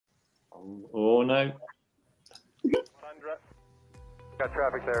Oh no. Got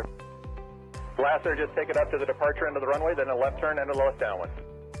traffic there. Blaster, just take it up to the departure end of the runway, then a left turn into the left downwind.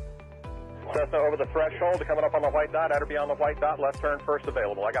 Cessna over the threshold, coming up on the white dot, at or beyond the white dot, left turn first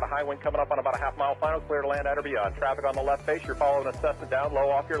available. I got a high wind coming up on about a half-mile final, clear to land at or beyond. Traffic on the left face, you're following a Cessna down, low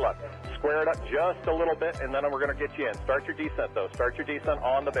off your left. Square it up just a little bit, and then we're going to get you in. Start your descent, though. Start your descent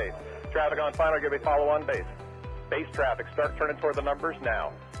on the base. Traffic on final, give me follow on base. Base traffic, start turning toward the numbers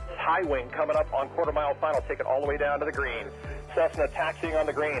now. High wing coming up on quarter-mile final, take it all the way down to the green. Cessna taxiing on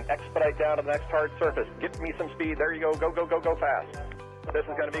the green, expedite down to the next hard surface. Get me some speed, there you go, go, go, go, go fast. This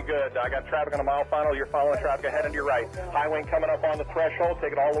is going to be good. I got traffic on a mile final, you're following traffic ahead and to your right. High wing coming up on the threshold,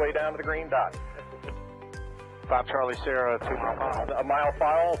 take it all the way down to the green dot. 5 Charlie Sierra, 2 mile final. A mile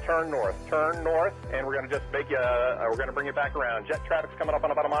final, turn north, and we're going to just make you, we're going to bring you back around. Jet traffic's coming up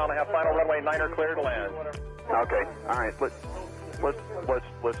on about a mile and a half final, runway 9er clear to land. Okay, all right, let's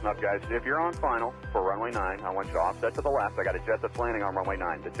listen up, guys. If you're on final for runway 9, I want you to offset to the left. I got a jet that's landing on runway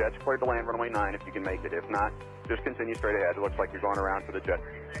 9. The jet's cleared to land runway 9 if you can make it. If not, just continue straight ahead. It looks like you're going around for the jet.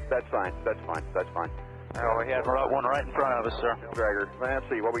 That's fine, that's fine, that's fine. Oh, we had one right in front of us, sir. Dragger. Let's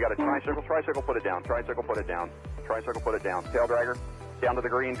see. Well, we got a tricycle. Tricycle, put it down. Tricycle, put it down. Tricycle, put it down. Tail dragger, down to the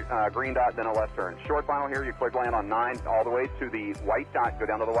green dot, then a left turn. Short final here. You cleared land on 9 all the way to the white dot. Go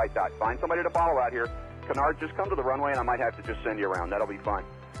down to the white dot. Find somebody to follow out here. Canard, just come to the runway, and I might have to just send you around. That'll be fine.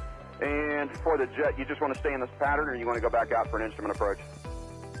 And for the jet, you just want to stay in this pattern, or you want to go back out for an instrument approach?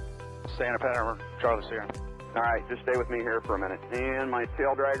 Stay in a pattern, Charlie Sierra. All right, just stay with me here for a minute. And my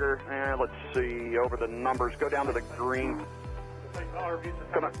tail dragger, and let's see, over the numbers, go down to the green.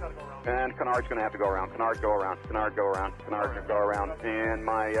 And Canard's going to have to go around. Canard, go around. Canard, go around. Canard, go around. And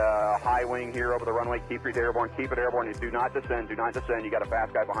my high wing here over the runway, keep it airborne. Keep it airborne. You do not descend. Do not descend. You got a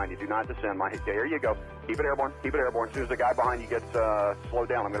fast guy behind you. Do not descend. There you go. Keep it airborne. Keep it airborne. As soon as the guy behind you gets slowed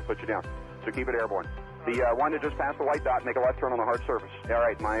down, I'm going to put you down. So keep it airborne. The one that just passed the white dot, make a left turn on the hard surface. All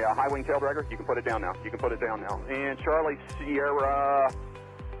right, my high wing tail dragger, you can put it down now. You can put it down now. And Charlie Sierra,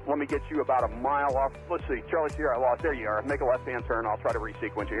 let me get you about a mile off. Let's see, Charlie Sierra, I lost. There you are. Make a left-hand turn. I'll try to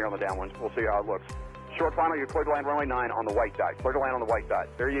resequence you here on the downwinds. We'll see how it looks. Short final, you're clear to land runway 9 on the white dot. Clear to land on the white dot.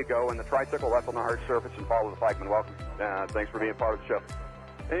 There you go. And the tricycle left on the hard surface and follow the flagman. Welcome. Thanks for being part of the show.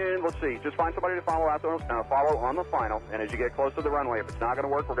 And let's see, just find somebody to follow out follow on the final. And as you get close to the runway, if it's not going to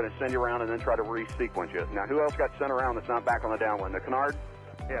work, we're going to send you around and then try to resequence you. Now, who else got sent around that's not back on the downwind? The Canard?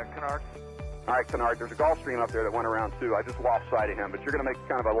 Yeah, Canard. All right, Canard, there's a Gulfstream up there that went around too. I just lost sight of him, but you're going to make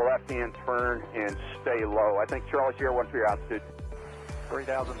kind of a left-hand turn and stay low. I think Charlie Sierra, what's your altitude?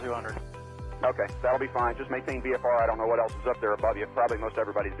 3,200. Okay, that'll be fine. Just maintain VFR. I don't know what else is up there above you. Probably most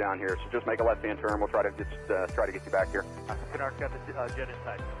everybody's down here, so just make a left-hand turn. We'll try to get you back here. Canard's got the jet in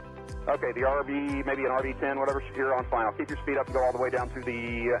sight. Okay, the RV, maybe an RV-10, whatever, here on final. Keep your speed up and go all the way down to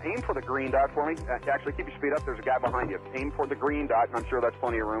the, aim for the green dot for me. Actually, keep your speed up. There's a guy behind you. Aim for the green dot, and I'm sure that's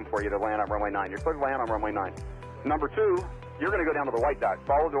plenty of room for you to land on runway 9. You're clear to land on runway 9. Number 2, you're going to go down to the white dot.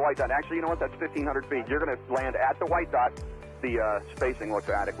 Follow the white dot. Actually, you know what? That's 1,500 feet. You're going to land at the white dot. The spacing looks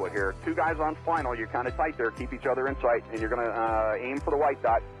adequate here. 2 guys on final. You're kind of tight there. Keep each other in sight, and you're going to aim for the white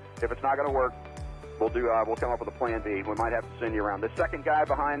dot. If it's not going to work, we'll come up with a plan B. We might have to send you around. The second guy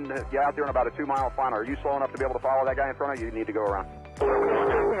behind you out there in about a 2-mile final. Are you slow enough to be able to follow that guy in front of you? You need to go around.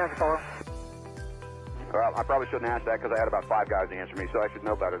 Yeah, follow. Well, I probably shouldn't ask that because I had about 5 guys answer me, so I should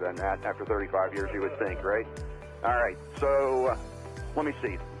know better than that. After 35 years, you would think, right? All right, so let me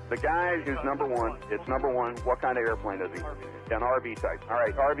see. The guy who's number 1, it's number 1. What kind of airplane is he? An RV type. All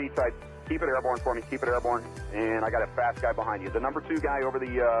right, RV type. Keep it airborne for me. Keep it airborne. And I got a fast guy behind you. The number 2 guy over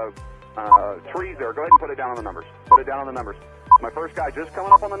the trees there. Go ahead and put it down on the numbers. Put it down on the numbers. My first guy just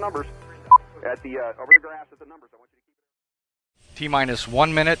coming up on the numbers at the over the grass at the numbers. I want you to keep it. T-minus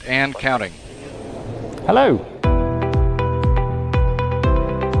 1 minute and counting. Hello.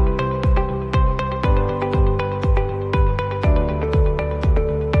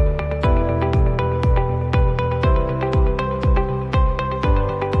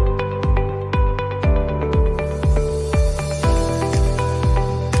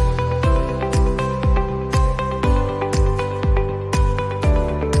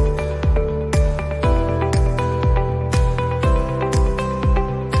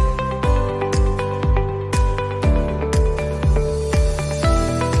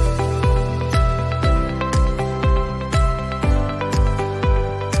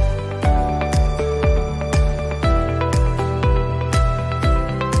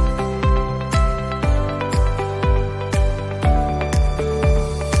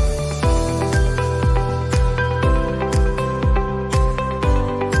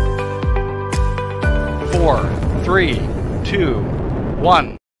 Four, 3, 2,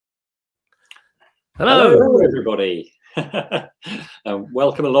 1. Hello everybody.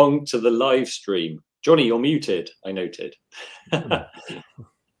 Welcome along to the live stream. Johnny, you're muted, I noted. How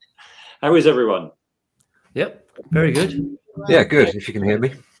is everyone? Yep, very good. Yeah, good, if you can hear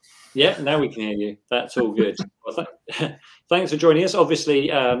me. Yeah, now we can hear you. That's all good. Well, thanks for joining us. Obviously,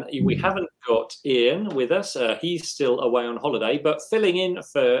 we haven't got Ian with us. He's still away on holiday, but filling in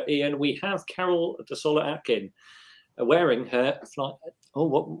for Ian, we have Carol de Sola Atkin wearing her flight. Oh,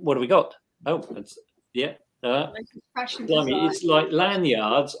 what have we got? Oh, yeah. Blimey, it's like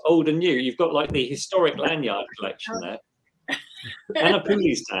lanyards, old and new. You've got like the historic lanyard collection there. And a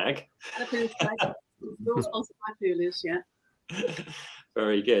Poolies tag. And a Poolies tag. Those also my Poolies, yeah.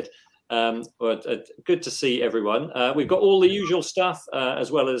 Very good. Good to see everyone. We've got all the usual stuff,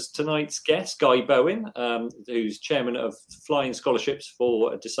 as well as tonight's guest, Guy Bowen, who's chairman of Flying Scholarships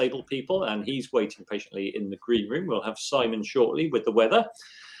for Disabled People, and he's waiting patiently in the green room. We'll have Simon shortly with the weather.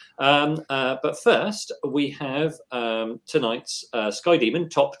 But first, we have tonight's Sky Demon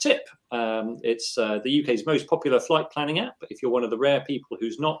Top Tip. It's the UK's most popular flight planning app. If you're one of the rare people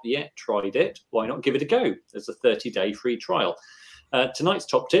who's not yet tried it, why not give it a go? There's a 30-day free trial. Tonight's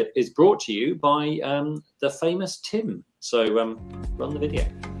top tip is brought to you by the famous Tim. So run the video.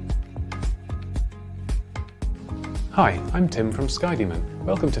 Hi, I'm Tim from Sky Demon.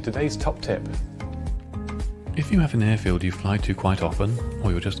 Welcome to today's top tip. If you have an airfield you fly to quite often,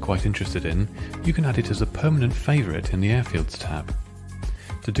 or you're just quite interested in, you can add it as a permanent favourite in the Airfields tab.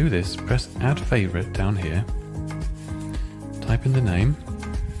 To do this, press Add Favourite down here, type in the name,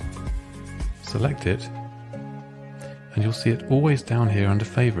 select it, and you'll see it always down here under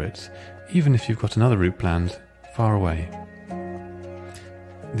Favourites, even if you've got another route planned far away.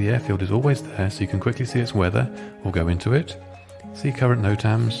 The airfield is always there, so you can quickly see its weather, or go into it, see current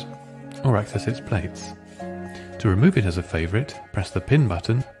NOTAMs, or access its plates. To remove it as a favourite, press the pin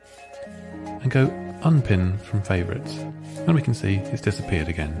button and go unpin from favourites, and we can see it's disappeared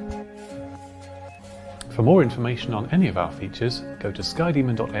again. For more information on any of our features, go to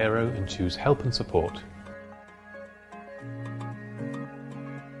skydemon.aero and choose Help and Support.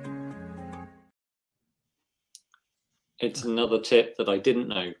 It's another tip that I didn't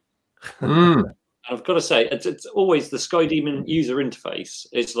know. I've got to say, it's always the Sky Demon user interface.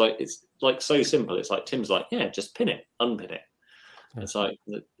 It's like so simple. It's like Tim's like, yeah, just pin it, unpin it. It's like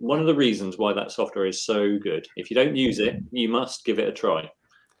one of the reasons why that software is so good. If you don't use it, you must give it a try,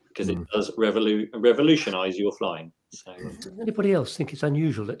 because it does revolutionise your flying. So, does anybody else think it's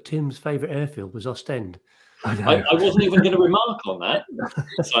unusual that Tim's favourite airfield was Ostend? I wasn't even going to remark on that.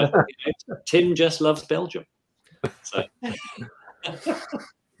 It's like, Tim just loves Belgium. So.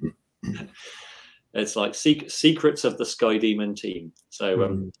 It's like secrets of the Sky Demon team.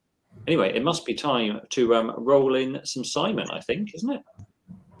 So anyway, it must be time to roll in some Simon, I think, isn't it?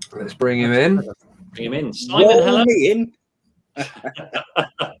 Let's bring him in. Bring him in. Simon, hello. In.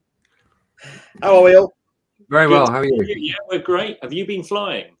 How are we all? Very Good. well. How are you? Yeah, we're great. Have you been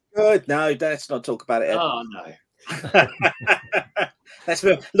flying? Good. No, let's not talk about it. Ed. Oh, no. Let's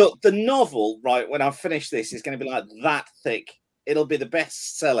move. Look, the novel, right, when I finish this, is going to be like that thick. It'll be the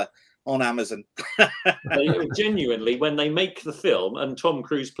bestseller on Amazon. Genuinely, when they make the film and Tom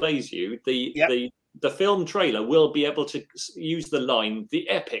Cruise plays you, the film trailer will be able to use the line, the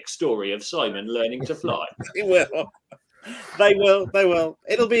epic story of Simon learning to fly. They will. They will. They will.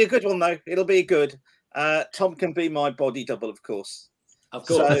 It'll be a good one, though. It'll be good. Tom can be my body double, of course. Of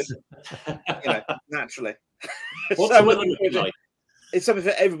course. So, naturally. What's the weather looking like? It's something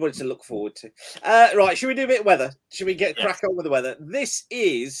for everybody to look forward to. Right, should we do a bit of weather? Should we get crack on with the weather? This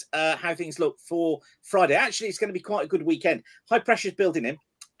is how things look for Friday. Actually, it's going to be quite a good weekend. High pressure's building in,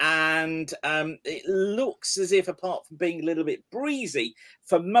 and it looks as if, apart from being a little bit breezy,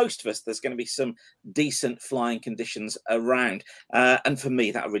 for most of us, there's going to be some decent flying conditions around. And for me,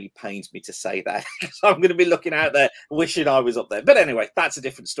 that really pains me to say that, because I'm going to be looking out there wishing I was up there. But anyway, that's a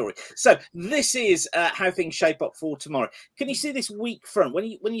different story. So this is how things shape up for tomorrow. Can you see this weak front?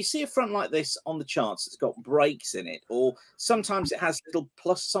 When you see a front like this on the charts, it's got breaks in it, or sometimes it has little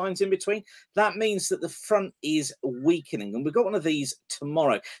plus signs in between. That means that the front is weakening. And we've got one of these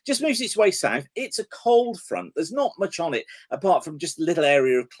tomorrow. Just moves its way south. It's a cold front. There's not much on it apart from just a little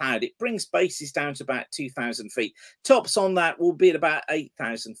area of cloud. It brings bases down to about 2,000 feet. Tops on that will be at about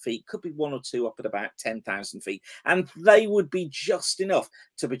 8,000 feet. Could be one or two up at about 10,000 feet. And they would be just enough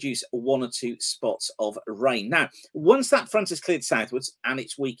to produce one or two spots of rain. Now, once that front has cleared southwards, and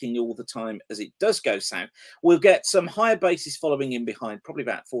it's weakening all the time as it does go south, we'll get some higher bases following in behind, probably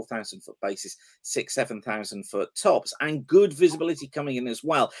about 4,000 foot bases, 6,000 to 7,000 foot tops, and good visibility coming in as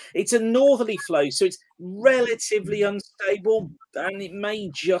well. well. It's a northerly flow, so it's relatively unstable, and it may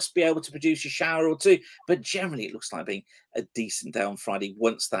just be able to produce a shower or two, but generally it looks like being a decent day on Friday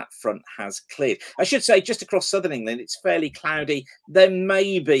once that front has cleared. I should say, just across southern England, it's fairly cloudy. There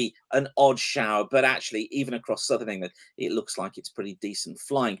may be an odd shower, but actually, even across southern England, it looks like it's pretty decent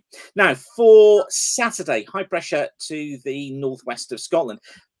flying. Now, for Saturday, high pressure to the northwest of Scotland.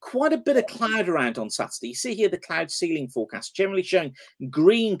 Quite a bit of cloud around on Saturday. You see here the cloud ceiling forecast generally showing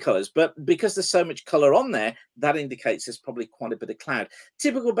green colours, but because there's so much colour on there, that indicates there's probably quite a bit of cloud.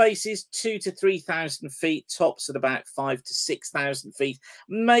 Typical bases 2,000 to 3,000 feet, tops at about 5,000 to 6,000 feet.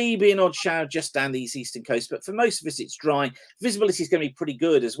 Maybe an odd shower just down the eastern coast, but for most of us it's dry. Visibility is going to be pretty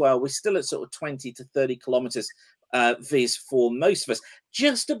good as well. We're still at sort of 20 to 30 kilometres viz for most of us.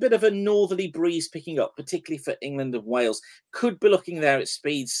 Just a bit of a northerly breeze picking up, particularly for England and Wales. Could be looking there at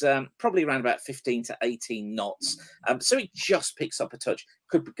speeds probably around about 15 to 18 knots. So it just picks up a touch.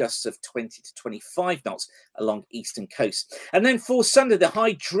 Could be gusts of 20 to 25 knots along eastern coast. And then for Sunday, the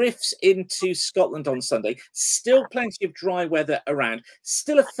high drifts into Scotland on Sunday. Still plenty of dry weather around.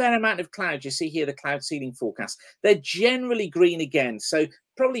 Still a fair amount of clouds. You see here the cloud ceiling forecast. They're generally green again. So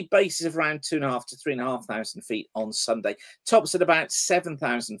probably bases of around 2,500 to 3,500 feet on Sunday. Tops at about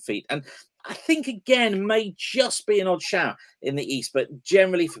 7,000 feet. And I think, again, may just be an odd shower in the east, but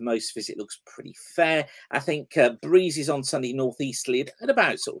generally for most of us, it looks pretty fair. I think breezes on Sunday northeasterly at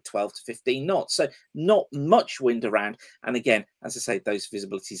about sort of 12 to 15 knots, so not much wind around. And again, as I say, those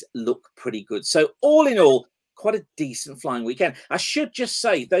visibilities look pretty good. So all in all, quite a decent flying weekend. I should just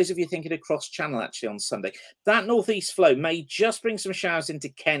say, those of you thinking of cross channel actually on Sunday, that northeast flow may just bring some showers into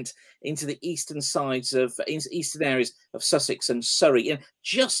Kent, into the eastern sides of eastern areas of Sussex and Surrey, and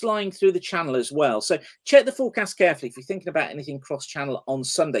just lying through the channel as well. So check the forecast carefully if you're thinking about anything cross channel on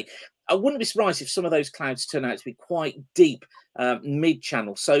Sunday. I wouldn't be surprised if some of those clouds turn out to be quite deep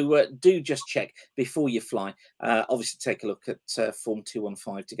mid-channel. So do just check before you fly. Obviously, take a look at Form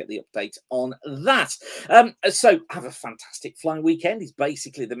 215 to get the update on that. So have a fantastic flying weekend is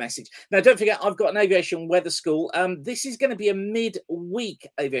basically the message. Now, don't forget, I've got an aviation weather school. This is going to be a mid-week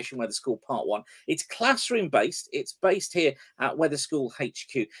aviation weather school part 1. It's classroom based. It's based here at Weather School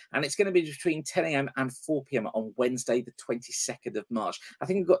HQ, and it's going to be between 10 a.m. and 4 p.m. on Wednesday, the 22nd of March. I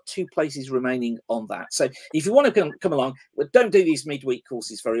think we've got 2 places remaining on that. So if you want to come along, don't do these midweek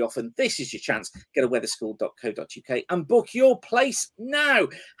courses very often. This is your chance. Go to weatherschool.co.uk and book your place now.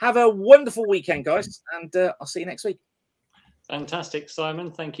 Have a wonderful weekend, guys, and I'll see you next week. Fantastic,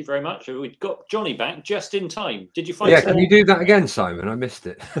 Simon. Thank you very much. We've got Johnny back just in time. Did you find? Yeah, can you do that again, Simon? I missed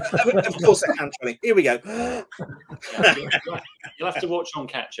it. Of course I can, Johnny. Here we go. Yeah, you'll have to watch on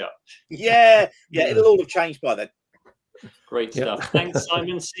catch up. Yeah, it'll all have changed by then. Great stuff. Thanks,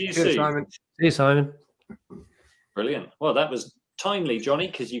 Simon. See you soon. Simon. See you, Simon. Brilliant. Well, that was timely, Johnny,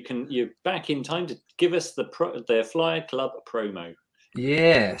 because you're back in time to give us the Flyer Club promo.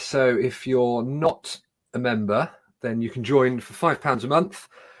 Yeah. So if you're not a member, then you can join for £5 a month,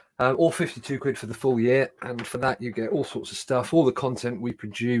 or 52 quid for the full year. And for that, you get all sorts of stuff, all the content we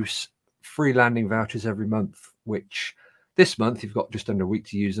produce, free landing vouchers every month, which this month you've got just under a week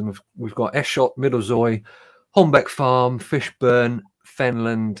to use them. We've got Eschot, Middlezoy, Holmbeck Farm, Fishburn,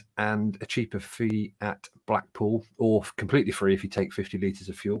 Fenland, and a cheaper fee at Blackpool, or completely free if you take 50 litres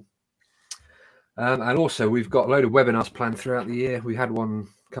of fuel. And also, we've got a load of webinars planned throughout the year. We had one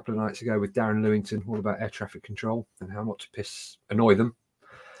a couple of nights ago with Darren Lewington, all about air traffic control and how not to annoy them.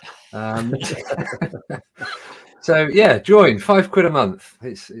 So yeah, join £5 a month.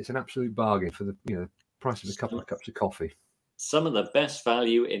 It's an absolute bargain for the price of a couple of cups of coffee. Some of the best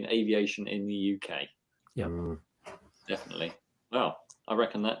value in aviation in the UK. Yeah, definitely. Well, I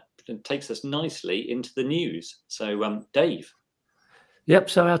reckon that takes us nicely into the news. So, Dave. Yep.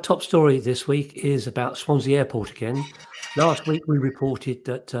 So our top story this week is about Swansea Airport again. Last week we reported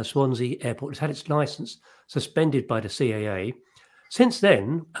that Swansea Airport has had its licence suspended by the CAA. Since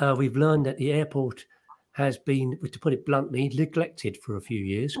then, we've learned that the airport has been, to put it bluntly, neglected for a few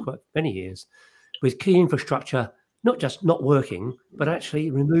years, quite many years, with key infrastructure not just not working, but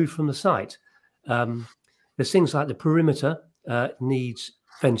actually removed from the site. There's things like the perimeter needs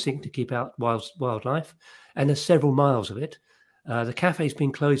fencing to keep out wildlife, and there's several miles of it. The cafe's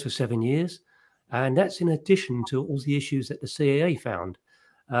been closed for 7 years, and that's in addition to all the issues that the CAA found.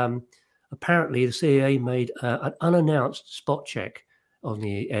 Apparently, the CAA made an unannounced spot check on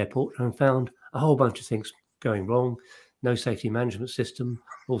the airport and found a whole bunch of things going wrong. No safety management system,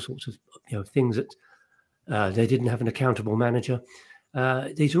 all sorts of things that they didn't have an accountable manager.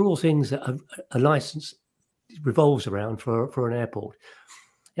 These are all things that a license revolves around for an airport.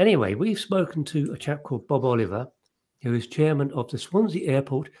 Anyway, we've spoken to a chap called Bob Oliver, who is chairman of the Swansea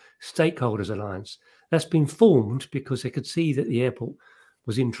Airport Stakeholders Alliance. That's been formed because they could see that the airport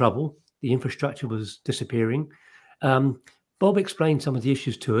was in trouble. The infrastructure was disappearing. Bob explained some of the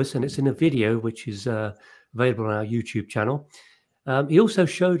issues to us, and it's in a video which is available on our YouTube channel. He also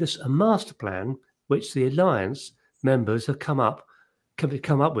showed us a master plan which the Alliance members have come up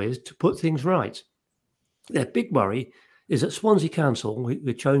with to put things right. Their big worry is that Swansea Council,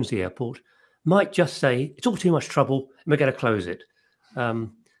 which owns the airport, might just say it's all too much trouble and we're going to close it.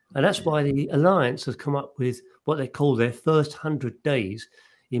 And that's why the Alliance has come up with what they call their first 100 days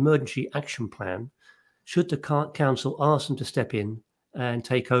emergency action plan, should the council ask them to step in and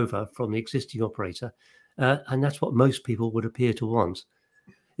take over from the existing operator. And that's what most people would appear to want.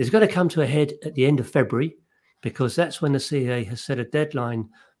 It's going to come to a head at the end of February, because that's when the CAA has set a deadline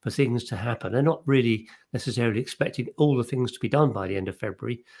for things to happen. They're not really necessarily expecting all the things to be done by the end of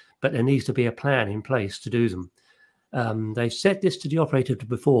February, but there needs to be a plan in place to do them. They've said this to the operator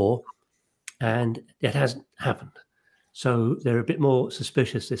before, and it hasn't happened. So they're a bit more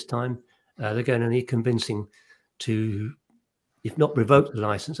suspicious this time. They're going to need convincing to, if not revoke the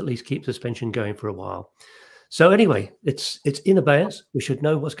license, at least keep suspension going for a while. So anyway, it's in abeyance. We should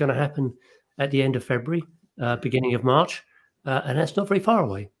know what's going to happen at the end of February, beginning of March, and that's not very far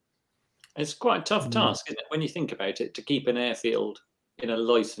away. It's quite a tough task, isn't it, when you think about it, to keep an airfield in a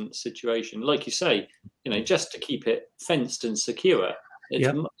licensed situation. Like you say, just to keep it fenced and secure.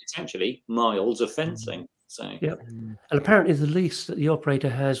 It's actually miles of fencing. So and apparently the lease that the operator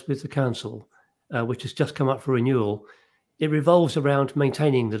has with the council, which has just come up for renewal, it revolves around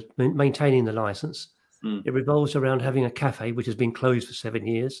maintaining the license. It revolves around having a cafe which has been closed for 7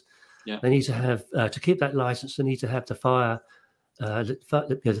 years. They need to have to keep that license. They need to have the fire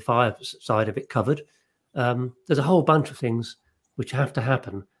side of it covered. There's a whole bunch of things which have to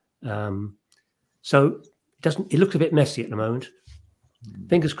happen. So it looks a bit messy at the moment.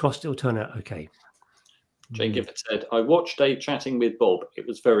 Fingers crossed it'll turn out okay. Jay Gifford said, I watched Dave chatting with Bob. It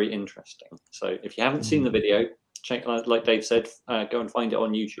was very interesting. So if you haven't seen the video, check, like Dave said, go and find it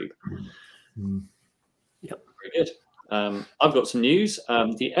on YouTube. Very good. I've got some news.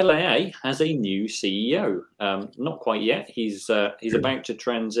 The LAA has a new CEO. Not quite yet. He's about to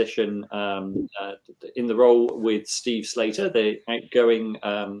transition in the role with Steve Slater, the outgoing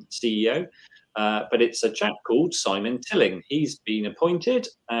CEO. But it's a chap called Simon Tilling. He's been appointed,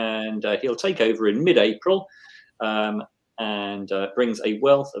 and he'll take over in mid-April, and brings a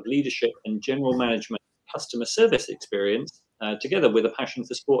wealth of leadership and general management customer service experience, together with a passion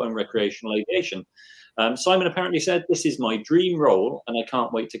for sport and recreational aviation. Simon apparently said, "This is my dream role, and I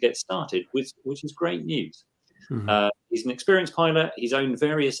can't wait to get started," which is great news. He's an experienced pilot. He's owned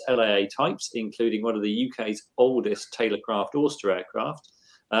various LAA types, including one of the UK's oldest Taylorcraft Oyster aircraft.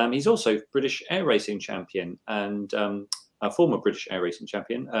 He's also British air racing champion, and a former British air racing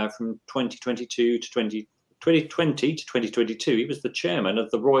champion from 2020 to 2022. He was the chairman of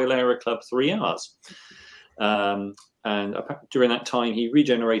the Royal Aero Club 3Rs. And during that time, he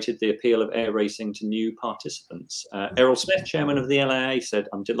regenerated the appeal of air racing to new participants. Errol Smith, chairman of the LAA, said,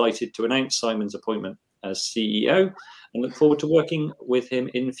 "I'm delighted to announce Simon's appointment as CEO and look forward to working with him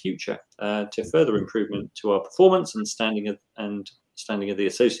in future to further improvement to our performance and standing of the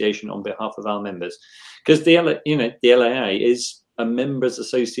association on behalf of our members." Because the LAA is a members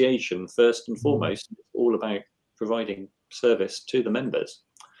association first and foremost. It's all about providing service to the members.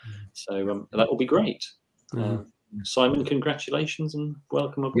 So that will be great. Simon, congratulations and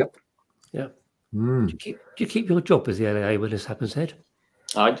welcome aboard. Do you keep your job as the LAA when this happens, Ed?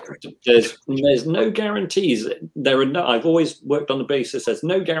 There's no guarantees. I've always worked on the basis there's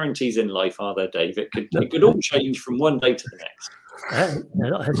no guarantees in life, are there, Dave? It could all change from one day to the next. As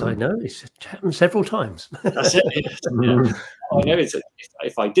I know, it's happened several times. That's it. I know.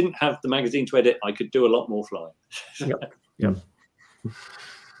 If I didn't have the magazine to edit, I could do a lot more flying.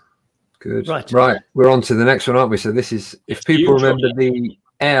 Good. Right. We're on to the next one, aren't we? So this is, if people remember the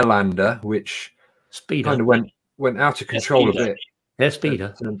Airlander, which kind of went out of control a bit.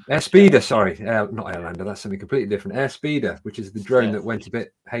 Airspeeder. Airspeeder, sorry. Not Airlander, that's something completely different. Airspeeder, which is the drone that went a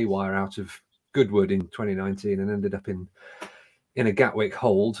bit haywire out of Goodwood in 2019 and ended up in a Gatwick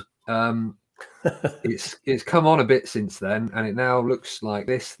hold. It's come on a bit since then, and it now looks like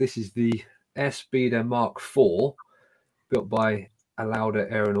this. This is the Airspeeder Mark IV, built by Alauda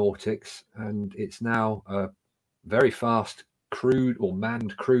Aeronautics, and it's now a very fast crewed or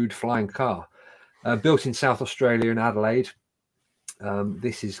manned crewed flying car, built in South Australia in Adelaide.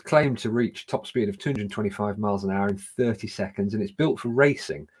 This is claimed to reach top speed of 225 miles an hour in 30 seconds, and it's built for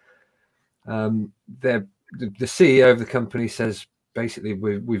racing. The CEO of the company says basically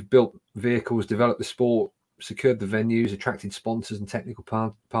we've built vehicles, developed the sport secured the venues, attracted sponsors and technical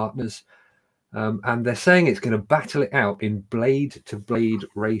partners. And they're saying it's going to battle it out in blade-to-blade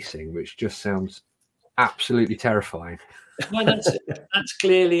racing, which just sounds absolutely terrifying. Well, that's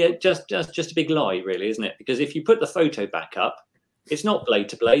clearly just a big lie, really, isn't it? Because if you put the photo back up, it's not blade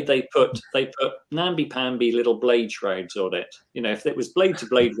to blade. They put namby-pamby little blade shrouds on it. You know, if it was blade to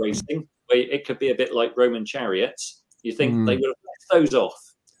blade racing, it could be a bit like Roman chariots. You think they would have left those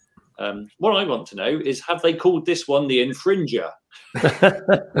off? What I want to know is, have they called this one the Infringer?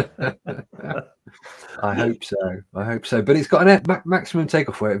 I hope so. I hope so. But it's got a maximum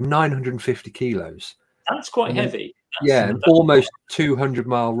takeoff weight of 950 kilos. That's quite heavy. And almost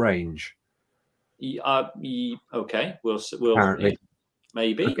 200-mile range. Okay, we'll apparently.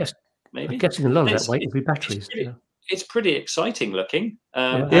 Maybe. I'm guessing a lot of that weight will be batteries. It's pretty exciting looking.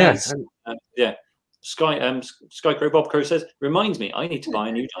 Skycrow Bob Crow says, reminds me, I need to buy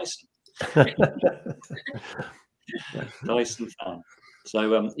a new Dyson. Dyson fan.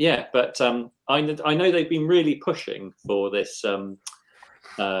 So but I know they've been really pushing for this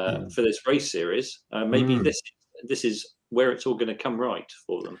race series. Maybe this is where it's all going to come right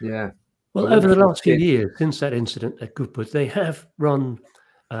for them. Yeah. Well, over the last few years, since that incident at Goodwood, they have run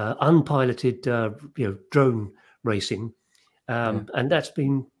unpiloted, drone racing, and that's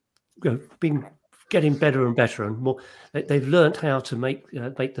been getting better and better and more. They've learned how to make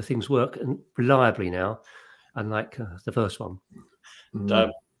the things work and reliably now, unlike the first one.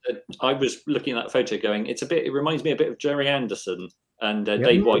 I was looking at that photo, going, it reminds me a bit of Jerry Anderson and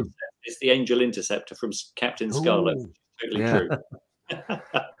Dave White. It's the Angel Interceptor from Captain Scarlet. Totally true.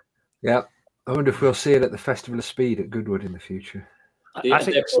 Yeah, I wonder if we'll see it at the Festival of Speed at Goodwood in the future.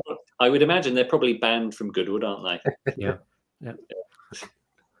 I would imagine they're probably banned from Goodwood, aren't they? Yeah.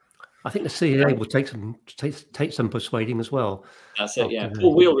 I think the CAA will take some persuading as well. That's it. Yeah.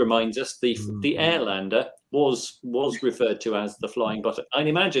 Paul Wheel reminds us the Airlander was referred to as the Flying Bottom. I'd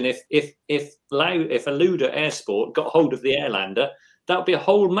imagine if Aluda Air Sport got hold of the Airlander, that would be a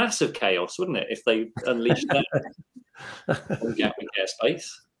whole massive chaos, wouldn't it? If they unleashed that on Gatwick airspace.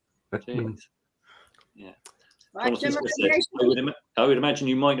 Jeez. Yeah. Right, I would imagine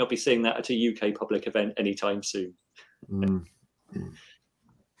you might not be seeing that at a UK public event anytime soon.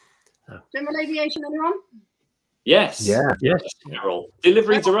 General aviation, anyone? Yes. Yes. Carol.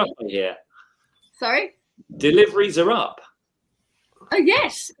 Deliveries are up here. Sorry? Deliveries are up. Oh,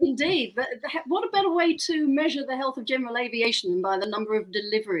 yes, indeed. What a better way to measure the health of general aviation than by the number of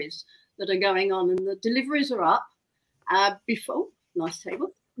deliveries that are going on. And the deliveries are up. Nice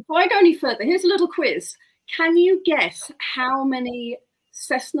table. Before I go any further, here's a little quiz. Can you guess how many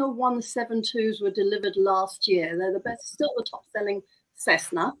Cessna 172s were delivered last year? They're the best, still the top-selling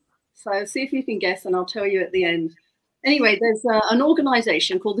Cessna. So see if you can guess, and I'll tell you at the end. Anyway, there's an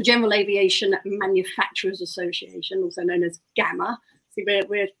organization called the General Aviation Manufacturers Association, also known as GAMA. See,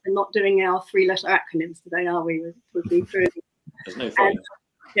 we're not doing our three-letter acronyms today, are we? We've been through. There's no fun.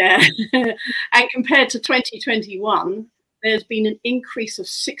 Yeah. And compared to 2021, there's been an increase of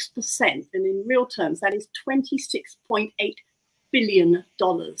 6%. And in real terms, that is $26.8 billion.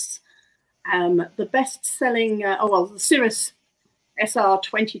 The best-selling, the Cirrus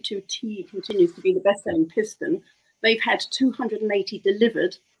SR-22T continues to be the best-selling piston. They've had 280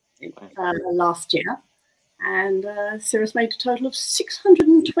 delivered last year, and Cirrus made a total of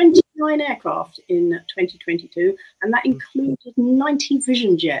 629 aircraft in 2022, and that included 90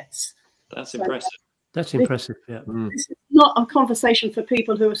 Vision jets. That's impressive. That's impressive, yeah. This is not a conversation for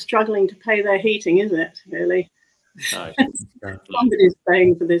people who are struggling to pay their heating, is it, really? No. Somebody's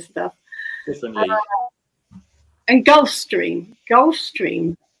paying for this stuff. Differently. And Gulfstream,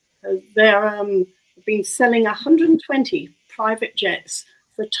 they're been selling 120 private jets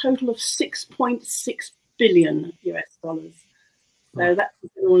for a total of $6.6 billion US. So that's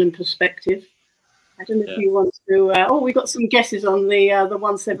all in perspective. I don't know if you want to. We got some guesses on the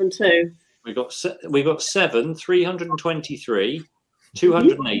 172. We got 7, 323,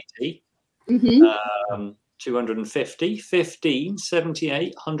 280, 250, 15,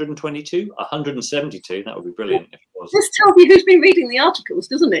 78, 122, 172. That would be brilliant if it was. This tells you who's been reading the articles,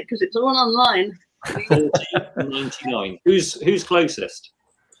 doesn't it? Because it's all online. 40, 99. Who's closest?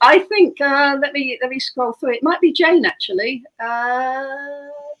 I think. Let me scroll through. It might be Jane actually.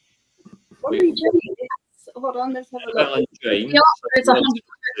 What be Jane? Hold on. Let's have a look. Jane,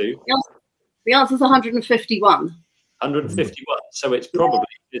 the answer is 151. 151. So it's probably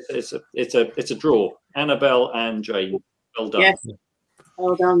it's a draw. Annabelle and Jane. Well done. Yes.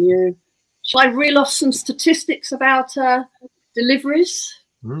 Well done, you. Shall I reel off some statistics about deliveries?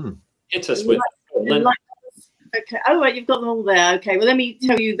 Hit us with. Okay. Oh, right, you've got them all there. Okay. Well, let me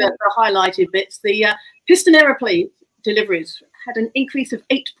tell you the highlighted bits. The piston aeroplane deliveries had an increase of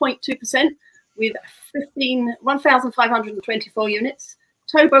 8.2% with 1,524 units.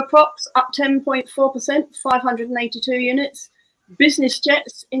 Turboprops up 10.4%, 582 units. Business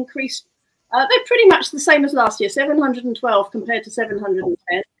jets increased. They're pretty much the same as last year, 712 compared to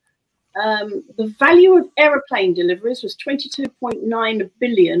 710. The value of aeroplane deliveries was 22.9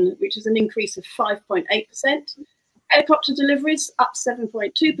 billion, which is an increase of 5.8%. Helicopter deliveries up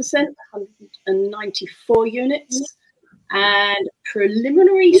 7.2%, 194 units. And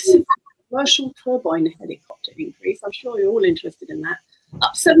preliminary commercial turbine helicopter increase, I'm sure you're all interested in that,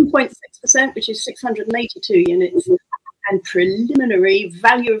 up 7.6%, which is 682 units. And preliminary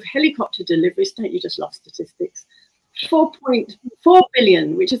value of helicopter deliveries, don't you just love statistics, 4.4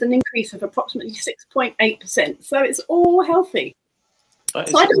 billion, which is an increase of approximately 6.8%. So it's all healthy. So I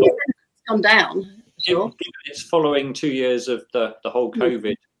don't think it's gone down. Sure. It's following 2 years of the whole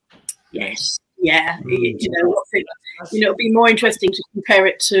COVID. Yes. Yeah. It'll be more interesting to compare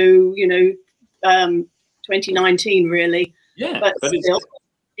it to 2019 really. Yeah. But still,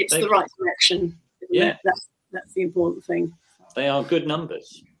 it's the right direction. Yeah. That's the important thing. They are good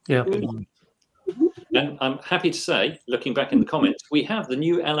numbers. Yeah. And I'm happy to say, looking back in the comments, we have the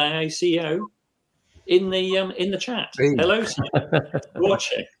new LAA CEO in the chat. Hey. Hello, Simon.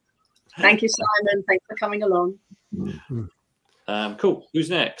 Watching. Thank you, Simon. Thanks for coming along. Cool. Who's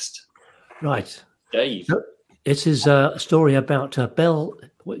next? Right. Dave. This is a story about Bell.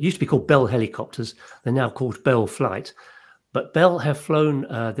 What used to be called Bell helicopters. They're now called Bell Flight. But Bell have flown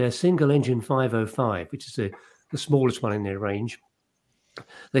their single-engine 505, which is the smallest one in their range.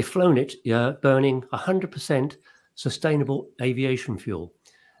 They've flown it burning 100% sustainable aviation fuel.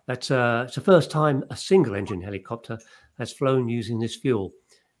 It's the first time a single-engine helicopter has flown using this fuel.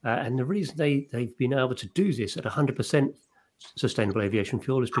 And the reason they've been able to do this at 100% sustainable aviation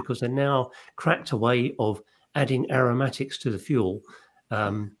fuel is because they're now cracked a way of adding aromatics to the fuel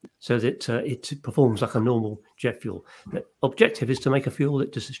so that it performs like a normal jet fuel. The objective is to make a fuel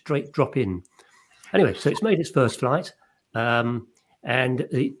that just straight drop in. Anyway, so it's made its first flight. And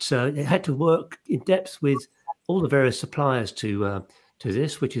it had to work in depth with all the various suppliers to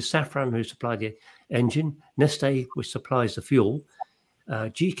this, which is Safran, who supply the engine, Neste, which supplies the fuel,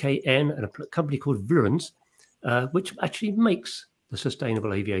 GKN, and a company called Virens, which actually makes the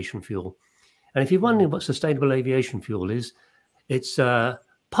sustainable aviation fuel. And if you're wondering what sustainable aviation fuel is, it's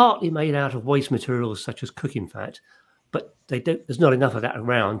partly made out of waste materials such as cooking fat, but there's not enough of that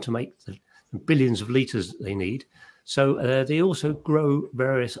around to make the billions of litres they need. So they also grow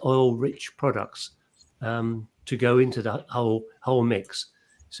various oil-rich products to go into the whole mix.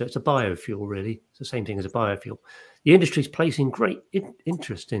 So it's a biofuel, really. It's the same thing as a biofuel. The industry is placing great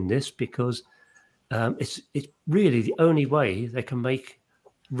interest in this because it's really the only way they can make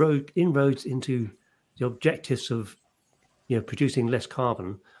inroads into the objectives of producing less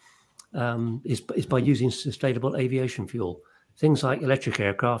carbon is by using sustainable aviation fuel. Things like electric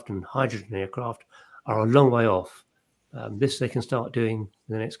aircraft and hydrogen aircraft are a long way off. This they can start doing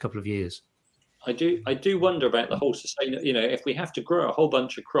in the next couple of years. I do wonder about the whole sustainable. If we have to grow a whole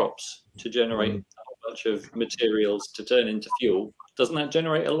bunch of crops to generate a whole bunch of materials to turn into fuel, doesn't that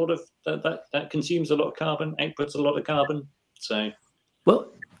generate a lot of that consumes a lot of carbon, outputs a lot of carbon? So,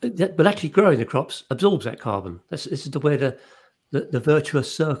 but actually growing the crops absorbs that carbon. This is the way the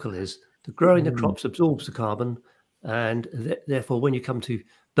virtuous circle is. The growing the crops absorbs the carbon, and therefore when you come to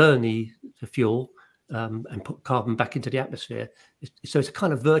burn the fuel and put carbon back into the atmosphere, so it's a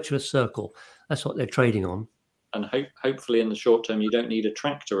kind of virtuous circle. That's what they're trading on. And hopefully in the short term, you don't need a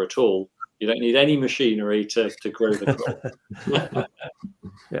tractor at all. You don't need any machinery to grow the crop.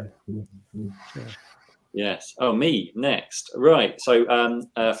 Yeah. Yes. Oh, me next. Right. So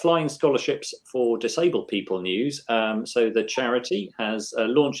flying scholarships for disabled people news. So the charity has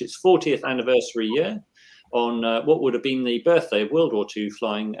launched its 40th anniversary year on what would have been the birthday of World War II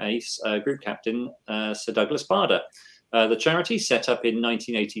flying ace group captain Sir Douglas Bader. The charity, set up in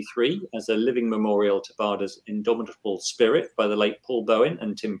 1983 as a living memorial to Bader's indomitable spirit by the late Paul Bowen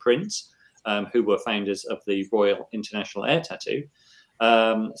and Tim Prince, who were founders of the Royal International Air Tattoo.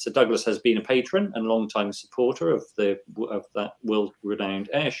 Sir Douglas has been a patron and long-time supporter of that world-renowned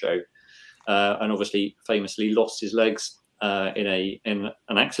air show, and obviously famously lost his legs in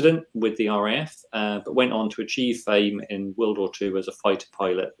an accident with the RAF, but went on to achieve fame in World War II as a fighter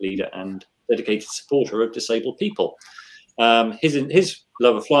pilot, leader, and dedicated supporter of disabled people. His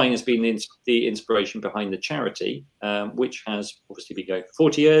love of flying has been the inspiration behind the charity, which has obviously been going for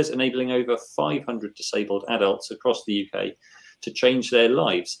 40 years, enabling over 500 disabled adults across the UK to change their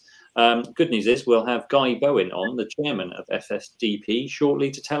lives. Good news is we'll have Guy Bowen on, the chairman of FSDP,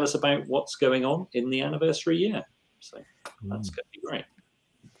 shortly to tell us about what's going on in the anniversary year. So that's going to be great.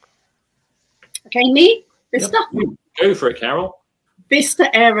 Okay, me, Vista. Yep. Go for it, Carol.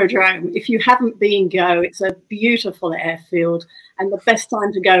 Vista Aerodrome. If you haven't been, go. It's a beautiful airfield, and the best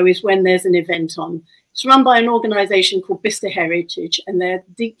time to go is when there's an event on. It's run by an organisation called Vista Heritage, and they're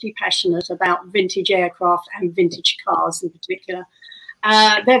deeply passionate about vintage aircraft and vintage cars in particular.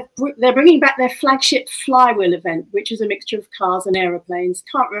 They're bringing back their flagship Flywheel event, which is a mixture of cars and aeroplanes.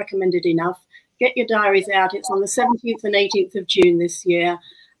 Can't recommend it enough. Get your diaries out. It's on the 17th and 18th of June this year.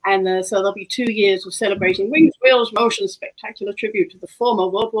 And so there'll be 2 years of celebrating Wings, Wheels, Motion, spectacular tribute to the former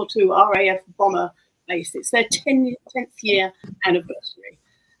World War II RAF bomber base. It's their 10th year anniversary.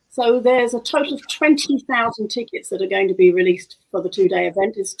 So there's a total of 20,000 tickets that are going to be released for the 2-day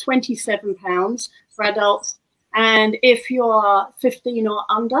event. It's £27 for adults. And if you're 15 or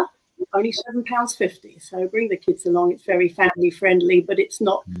under, only £7.50. So bring the kids along. It's very family friendly, but it's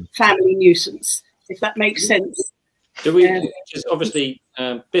not family nuisance, if that makes sense. Do we, just obviously,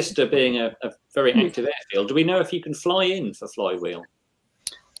 Bicester being a very active airfield, do we know if you can fly in for Flywheel?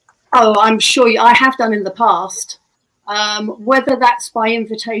 Oh, I'm sure I have done in the past. Whether that's by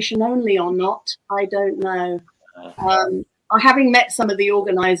invitation only or not, I don't know. Having met some of the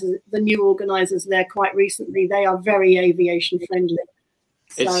organisers, the new organisers there quite recently, they are very aviation friendly.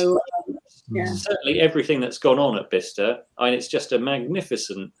 So, certainly everything that's gone on at Bicester, I mean, it's just a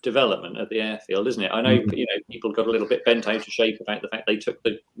magnificent development at the airfield, isn't it? I know, people got a little bit bent out of shape about the fact they took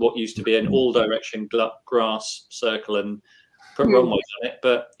what used to be an all-direction grass circle and put runways on it.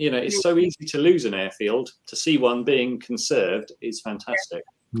 But, it's so easy to lose an airfield. To see one being conserved is fantastic.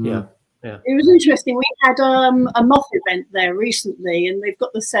 Yeah. It was interesting. We had a moth event there recently, and they've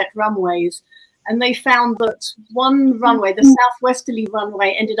got the set runways. And they found that one runway, the southwesterly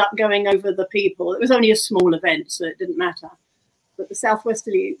runway, ended up going over the people. It was only a small event, so it didn't matter. But the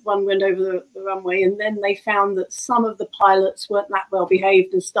southwesterly one went over the runway, and then they found that some of the pilots weren't that well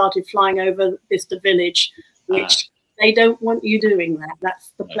behaved and started flying over Bicester Village, which they don't want you doing that.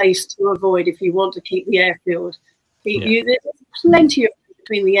 That's the place to avoid if you want to keep the airfield. There's plenty of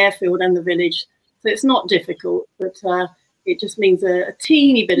between the airfield and the village, so it's not difficult, but it just means a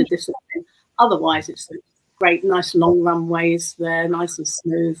teeny bit of discipline. Otherwise, it's great, nice long runways. They're nice and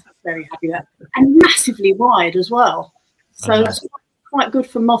smooth. Very happy with that, and massively wide as well. So that's quite good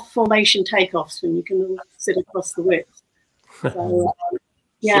for moth formation takeoffs when you can sit across the width. So,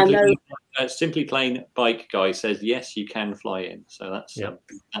 Simply Plain Bike Guy says yes, you can fly in. So that's that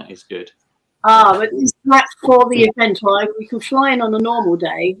is good. But that's for the event. Right? We can fly in on a normal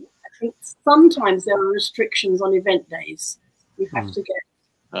day. I think sometimes there are restrictions on event days. You have to get.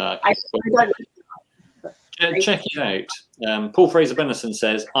 I don't know. Check it out. Paul Fraser Benison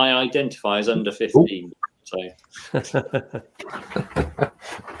says, I identify as under 15. So.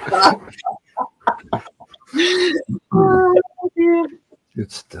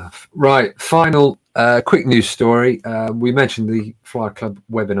 Good stuff. Right, final quick news story. We mentioned the Fly Club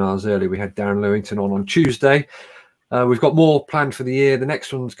webinars earlier. We had Darren Lewington on Tuesday. We've got more planned for the year. The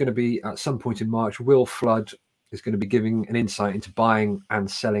next one's going to be at some point in March. Will Flood is going to be giving an insight into buying and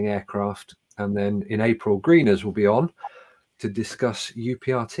selling aircraft. And then in April, Greeners will be on to discuss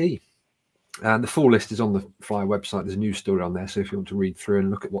UPRT. And the full list is on the Fly website. There's a news story on there. So if you want to read through and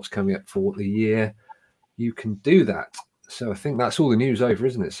look at what's coming up for the year, you can do that. So I think that's all the news over,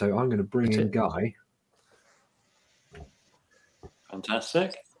 isn't it? So I'm going to bring in Guy.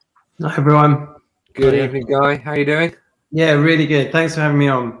 Fantastic. Hi, everyone. Good evening, Guy. How are you doing? Yeah, really good. Thanks for having me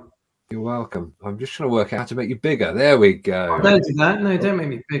on. You're welcome. I'm just trying to work out how to make you bigger. There we go. Oh, don't do that. No, don't make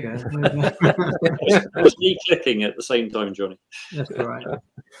me bigger. Just clicking at the same time, Johnny. That's all right.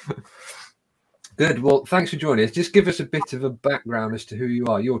 Good. Well, thanks for joining us. Just give us a bit of a background as to who you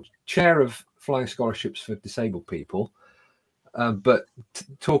are. You're chair of Flying Scholarships for Disabled People, but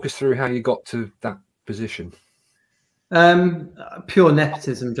talk us through how you got to that position. Pure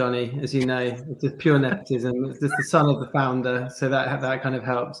nepotism, Johnny, as you know. It's just pure nepotism. It's just the son of the founder, so that kind of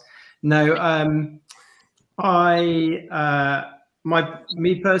helps. No,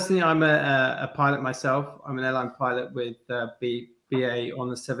 me personally, I'm a pilot myself. I'm an airline pilot with BA on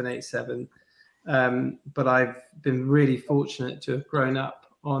the 787. But I've been really fortunate to have grown up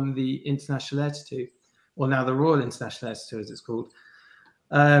on the International Air Tattoo, or now the Royal International Air Tattoo, as it's called.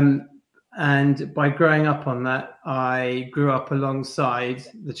 And by growing up on that, I grew up alongside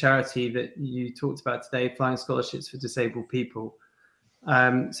the charity that you talked about today, Flying Scholarships for Disabled People.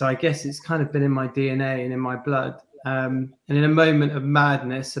 So I guess it's kind of been in my DNA and in my blood. And in a moment of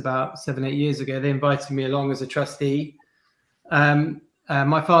madness about 7-8 years ago, they invited me along as a trustee.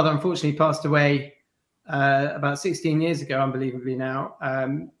 My father unfortunately passed away about 16 years ago, unbelievably now.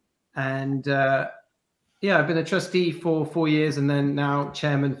 Yeah, I've been a trustee for 4 years and then now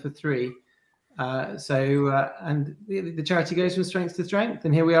chairman for 3. And the charity goes from strength to strength.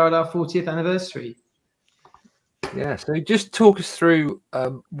 And here we are at our 40th anniversary. Yeah, so just talk us through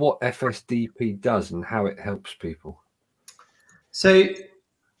what FSDP does and how it helps people. So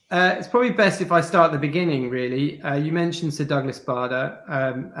it's probably best if I start at the beginning, really. You mentioned Sir Douglas Bader,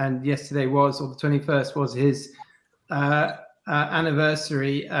 and yesterday was, or the 21st was his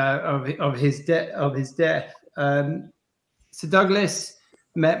anniversary of his death. Sir Douglas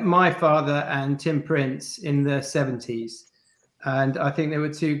met my father and Tim Prince in the 70s. And I think they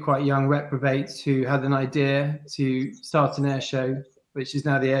were 2 quite young reprobates who had an idea to start an air show, which is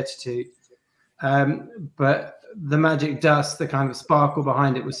now the Air-to-2. But the magic dust, the kind of sparkle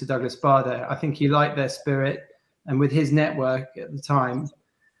behind it was Sir Douglas Bader. I think he liked their spirit, and with his network at the time,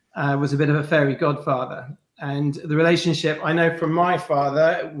 was a bit of a fairy godfather. And the relationship I know from my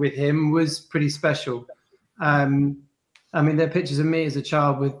father with him was pretty special. I mean, there are pictures of me as a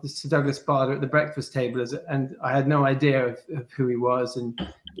child with Sir Douglas Bader at the breakfast table, and I had no idea of who he was. And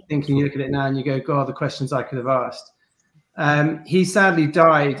thinking, you look at it now and you go, God, the questions I could have asked. He sadly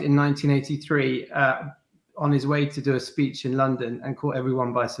died in 1983 on his way to do a speech in London and caught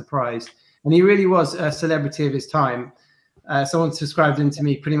everyone by surprise. And he really was a celebrity of his time. Someone described him to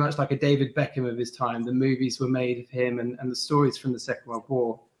me pretty much like a David Beckham of his time. The movies were made of him and the stories from the Second World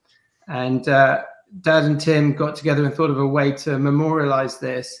War. And Dad and Tim got together and thought of a way to memorialize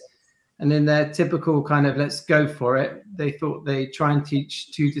this. And in their typical kind of let's go for it, they thought they'd try and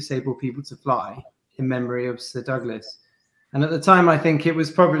teach 2 disabled people to fly in memory of Sir Douglas. And at the time, I think it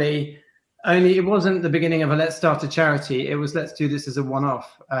was probably it wasn't the beginning of a let's start a charity. It was let's do this as a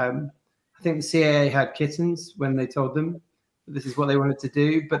one-off. I think the CAA had kittens when they told them that this is what they wanted to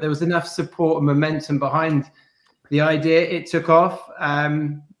do, but there was enough support and momentum behind the idea. It took off.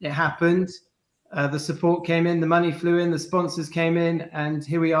 It happened. The support came in, the money flew in, the sponsors came in, and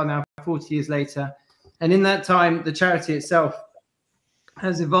here we are now 40 years later. And in that time, the charity itself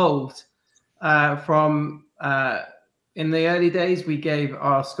has evolved from, in the early days, we gave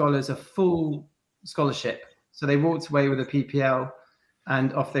our scholars a full scholarship. So they walked away with a PPL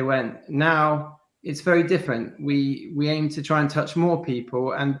and off they went. Now it's very different. We aim to try and touch more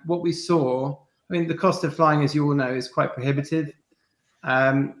people. And what we saw, I mean, the cost of flying, as you all know, is quite prohibitive.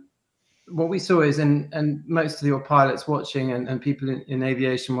 What we saw is, and most of your pilots watching and people in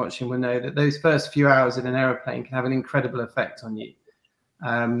aviation watching will know that those first few hours in an aeroplane can have an incredible effect on you.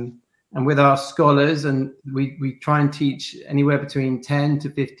 And with our scholars, and we try and teach anywhere between 10 to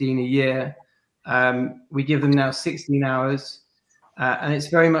 15 a year. We give them now 16 hours, and it's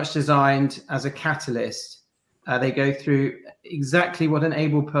very much designed as a catalyst. They go through exactly what an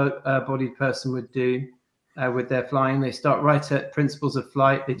able-bodied person would do with their flying. They start right at principles of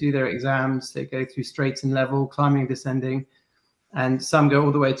flight. They do their exams. They go through straight and level, climbing, descending, and some go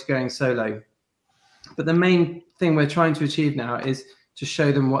all the way to going solo. But the main thing we're trying to achieve now is to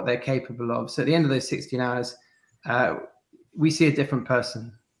show them what they're capable of. So at the end of those 16 hours, we see a different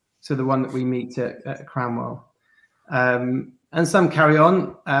person to the one that we meet at Cranwell. And some carry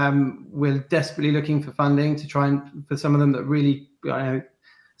on. We're desperately looking for funding to try and, for some of them that really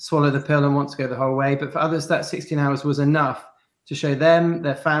swallow the pill and want to go the whole way. But for others, that 16 hours was enough to show them,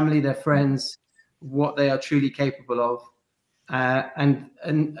 their family, their friends, what they are truly capable of, and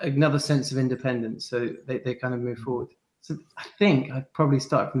another sense of independence. So they kind of move forward. So I think I'd probably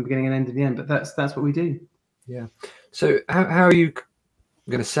start from the beginning and end to the end, but that's what we do. Yeah. So how are you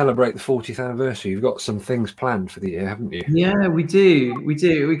going to celebrate the 40th anniversary? You've got some things planned for the year, haven't you? Yeah, we do. We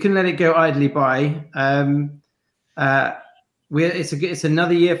couldn't let it go idly by. It's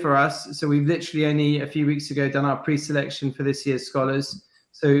another year for us. So we've literally only a few weeks ago done our pre-selection for this year's scholars.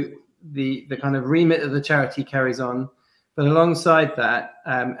 So the kind of remit of the charity carries on. But alongside that,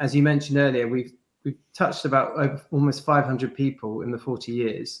 as you mentioned earlier, we've touched about almost 500 people in the 40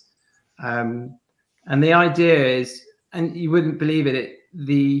 years. And the idea is, and you wouldn't believe it,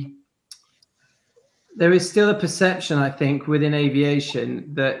 there is still a perception, I think, within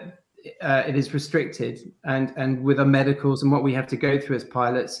aviation that it is restricted, and with our medicals and what we have to go through as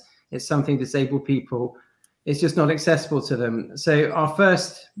pilots, it's something disabled people, it's just not accessible to them. So our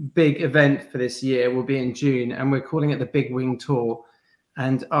first big event for this year will be in June, and we're calling it the Big Wing Tour.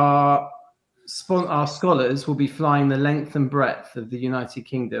 And our scholars will be flying the length and breadth of the United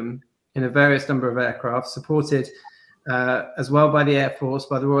Kingdom in a various number of aircraft, supported as well by the Air Force,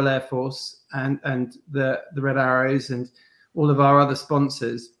 by the Royal Air Force, and the Red Arrows, and all of our other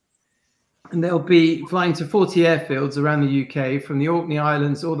sponsors. and they'll be flying to 40 airfields around the UK, from the Orkney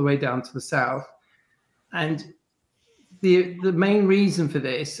Islands all the way down to the south. And the main reason for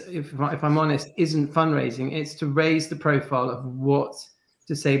this, if I'm honest, isn't fundraising. It's to raise the profile of what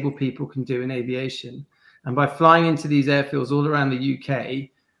disabled people can do in aviation. And by flying into these airfields all around the UK,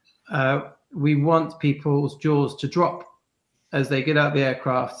 we want people's jaws to drop as they get out of the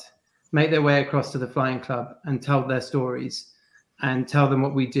aircraft, make their way across to the flying club and tell their stories and tell them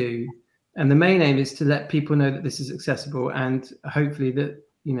what we do. And the main aim is to let people know that this is accessible, and hopefully that,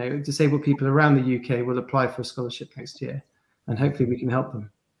 you know, disabled people around the UK will apply for a scholarship next year, and hopefully we can help them.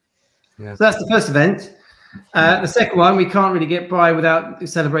 Yeah. So that's the first event. The second one, we can't really get by without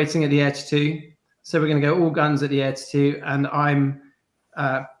celebrating at the Air to 2. So we're going to go all guns at the Air to 2, and I'm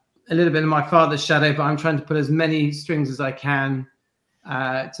a little bit in my father's shadow, but I'm trying to put as many strings as I can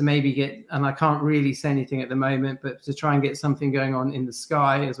to maybe get, and I can't really say anything at the moment, but to try and get something going on in the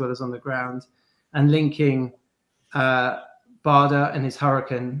sky as well as on the ground, and linking Barda and his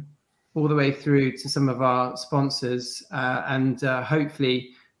Hurricane all the way through to some of our sponsors, and hopefully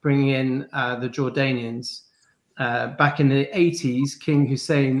bringing in the Jordanians. Back in the 80s, King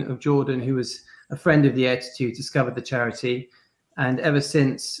Hussein of Jordan, who was a friend of the Air to 2, discovered the charity. And ever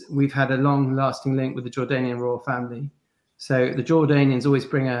since, we've had a long-lasting link with the Jordanian royal family. So the Jordanians always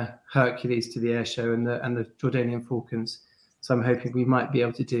bring a Hercules to the air show, and the Jordanian Falcons. So I'm hoping we might be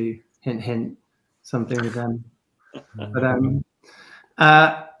able to do, hint, hint, something with them. But,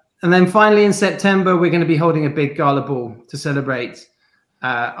 and then finally in September, we're going to be holding a big gala ball to celebrate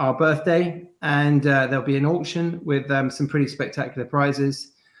our birthday. And there'll be an auction with some pretty spectacular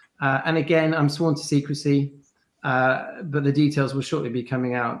prizes. And again, I'm sworn to secrecy, but the details will shortly be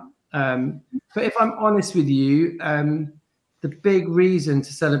coming out. But if I'm honest with you, the big reason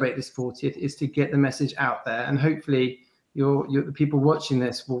to celebrate this 40th is to get the message out there. And hopefully the people watching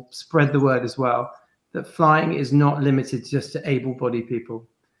this will spread the word as well, that flying is not limited just to able-bodied people.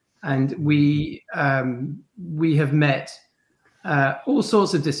 And we have met all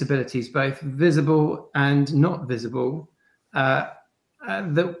sorts of disabilities, both visible and not visible,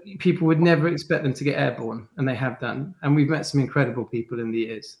 that people would never expect them to get airborne, and they have done. And we've met some incredible people in the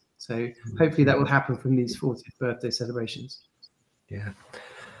years. So hopefully that will happen from these 40th birthday celebrations. Yeah.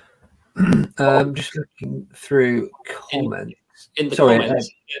 Just looking through comments. In the comments,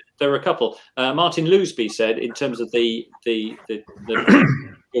 there are a couple. Martin Loosby said, in terms of the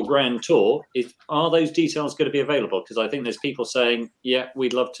your grand tour, are those details going to be available? Because I think there's people saying, yeah,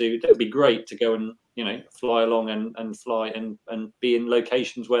 we'd love to. That would be great to go and, you know, fly along and fly and be in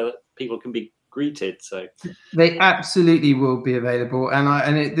locations where people can be greeted. So they absolutely will be available.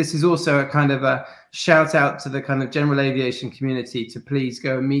 And this is also a kind of a shout out to the kind of general aviation community to please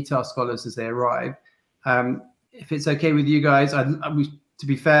go and meet our scholars as they arrive. If it's okay with you guys, to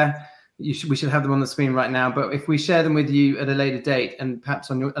be fair, we should have them on the screen right now. But if we share them with you at a later date, and perhaps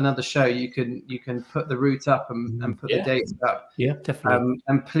on another show, you can put the route up and put the dates up. Yeah, definitely.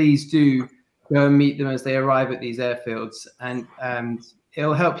 And please do go and meet them as they arrive at these airfields, and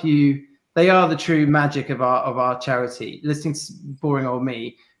it'll help you. They are the true magic of our charity. Listening to boring old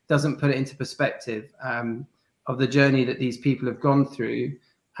me doesn't put it into perspective of the journey that these people have gone through.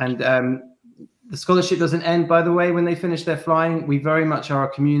 And the scholarship doesn't end, by the way, when they finish their flying. We very much are a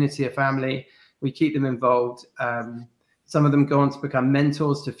community, a family. We keep them involved. Some of them go on to become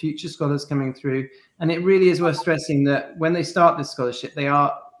mentors to future scholars coming through. And it really is worth stressing that when they start this scholarship,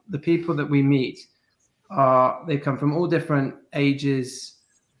 the people that we meet they come from all different ages,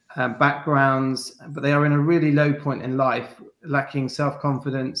 backgrounds, but they are in a really low point in life, lacking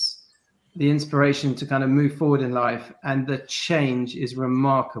self-confidence, the inspiration to kind of move forward in life. And the change is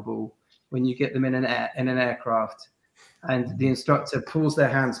remarkable when you get them in an aircraft and the instructor pulls their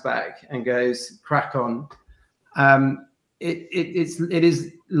hands back and goes, crack on. It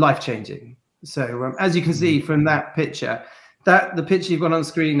is life-changing. So as you can see from that picture, the picture you've got on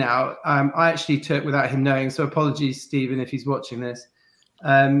screen now, I actually took without him knowing. So apologies, Stephen, if he's watching this.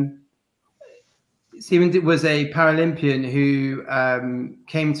 Stephen was a Paralympian who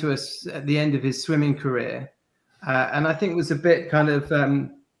came to us at the end of his swimming career, and I think was a bit kind of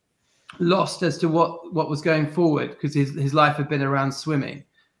lost as to what was going forward, because his life had been around swimming.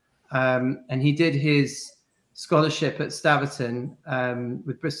 And he did his scholarship at Staverton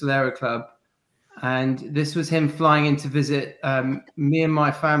with Bristol Aero Club. And this was him flying in to visit me and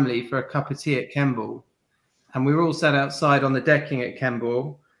my family for a cup of tea at Kemble. And we were all sat outside on the decking at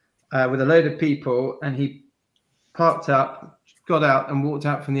Kemble with a load of people. And he parked up, got out and walked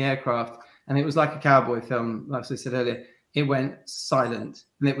out from the aircraft. And it was like a cowboy film, like I said earlier. It went silent,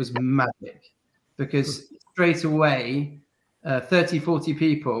 and it was magic, because straight away 30, 40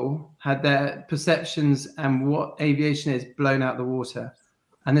 people had their perceptions and what aviation is blown out the water.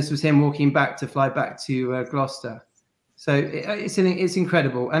 And this was him walking back to fly back to Gloucester. So it's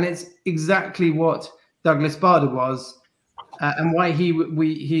incredible. And it's exactly what Douglas Bader was, and why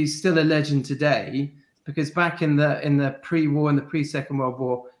he's still a legend today, because back in the pre-war, in the pre-Second World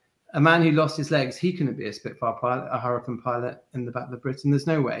War, a man who lost his legs, he couldn't be a Spitfire pilot, a Hurricane pilot in the Battle of Britain. There's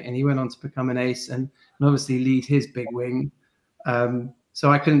no way. And he went on to become an ace and obviously lead his big wing. So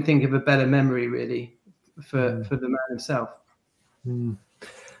I couldn't think of a better memory, really, for the man himself.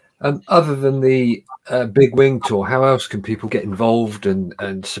 Other than the Big Wing Tour, how else can people get involved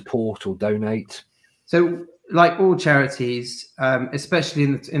and support or donate? So, like all charities, especially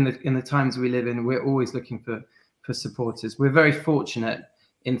in the times we live in, we're always looking for supporters. We're very fortunate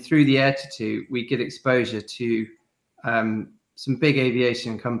through the Air Tattoo, we get exposure to some big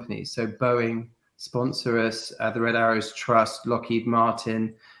aviation companies. So Bowen sponsor us, the Red Arrows Trust, Lockheed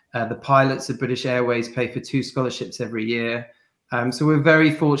Martin, the pilots of British Airways pay for 2 scholarships every year. So we're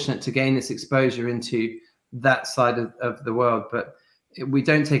very fortunate to gain this exposure into that side of the world, but we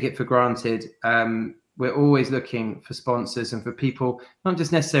don't take it for granted. We're always looking for sponsors and for people, not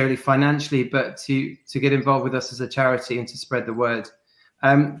just necessarily financially, but to get involved with us as a charity and to spread the word.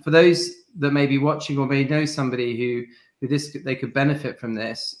 For those that may be watching or may know somebody who they could benefit from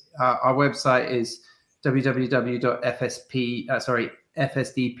this, our website is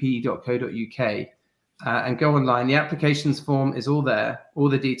www.fsdp.co.uk, and go online. The applications form is all there. All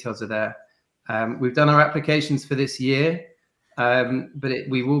the details are there. We've done our applications for this year, but it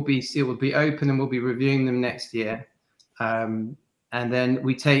will be open, and we'll be reviewing them next year. And then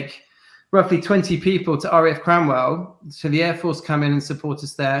we take roughly 20 people to RAF Cranwell, so the Air Force come in and support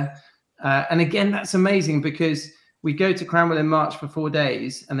us there. And again, that's amazing, because we go to Cranwell in March for 4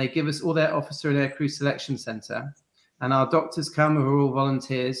 days, and they give us all their officer and aircrew selection centre. And our doctors come, who are all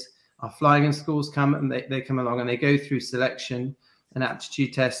volunteers. Our flying in schools come, and they come along, and they go through selection and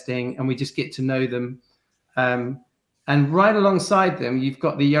aptitude testing, and we just get to know them. And right alongside them, you've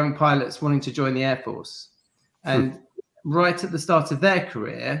got the young pilots wanting to join the Air Force. And right at the start of their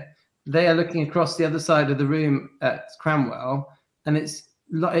career, they are looking across the other side of the room at Cranwell, and it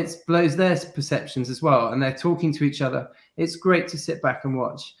blows their perceptions as well. And they're talking to each other. It's great to sit back and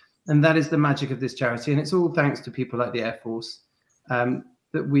watch. And that is the magic of this charity. And it's all thanks to people like the Air Force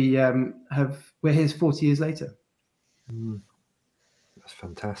that we're here 40 years later. That's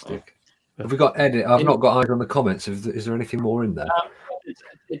fantastic. Have we got edit? I've not got eyes on the comments. Is there anything more in there?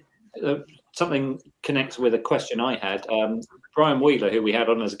 Something connects with a question I had. Brian Wheeler, who we had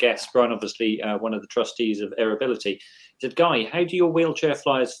on as a guest, Brian, obviously one of the trustees of Airability, said, Guy, how do your wheelchair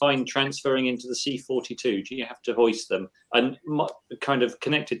flyers find transferring into the C-42? Do you have to hoist them? And kind of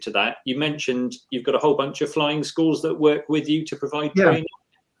connected to that, you mentioned you've got a whole bunch of flying schools that work with you to provide training.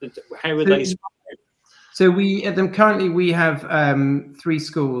 How are they? So currently we have 3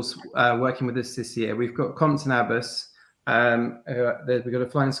 schools working with us this year. We've got Compton Abbas. We've got a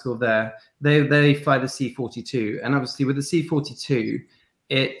flying school there. They fly the C-42, and obviously with the C-42,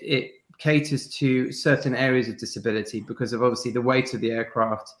 it caters to certain areas of disability because of obviously the weight of the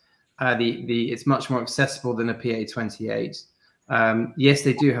aircraft. It's much more accessible than a PA-28. Yes,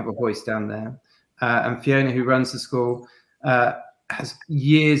 they do have a hoist down there, and Fiona, who runs the school, has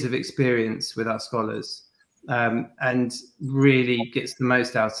years of experience with our scholars, and really gets the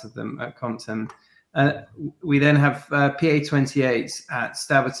most out of them at Compton. We then have PA-28s at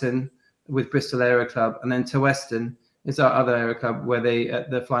Staverton with Bristol Aero Club, and then Weston is our other aero club where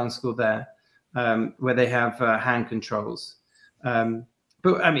the flying school there, where they have hand controls.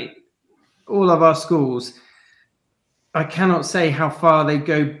 But I mean, all of our schools, I cannot say how far they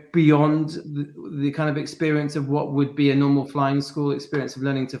go beyond the kind of experience of what would be a normal flying school experience of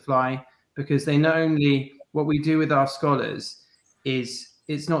learning to fly, because they not only, what we do with our scholars is,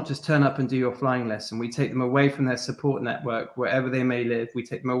 it's not just turn up and do your flying lesson. We take them away from their support network, wherever they may live. We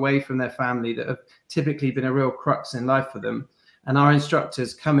take them away from their family that have typically been a real crux in life for them. And our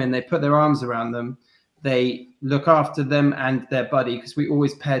instructors come in, they put their arms around them, they look after them and their buddy, because we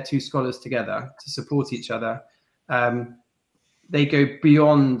always pair 2 scholars together to support each other. They go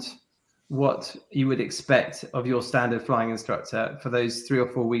beyond what you would expect of your standard flying instructor for those 3 or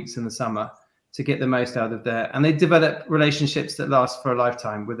 4 weeks in the summer to get the most out of there. And they develop relationships that last for a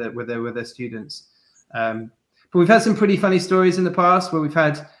lifetime with their students. But we've had some pretty funny stories in the past where we've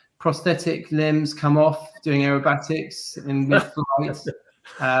had prosthetic limbs come off doing aerobatics in mid-flight,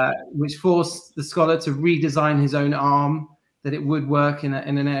 which forced the scholar to redesign his own arm that it would work in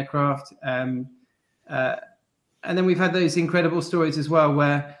an aircraft. And then we've had those incredible stories as well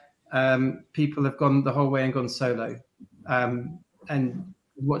where people have gone the whole way and gone solo. and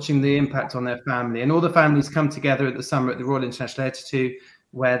watching the impact on their family. And all the families come together at the summer at the Royal International Air Tattoo,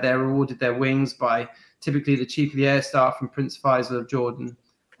 where they're awarded their wings by typically the Chief of the Air Staff and Prince Faisal of Jordan,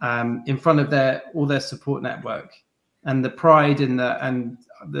 in front of all their support network. And the pride and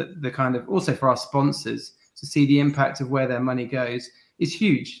the kind of, also for our sponsors, to see the impact of where their money goes is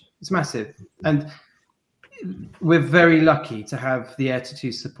huge. It's massive. And we're very lucky to have the Air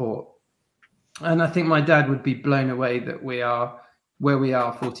Tattoo support. And I think my dad would be blown away that we are where we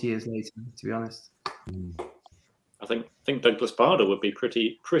are 40 years later, to be honest. I think Douglas Bader would be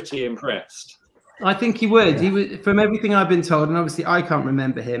pretty impressed. I think he would. He would, from everything I've been told, and obviously I can't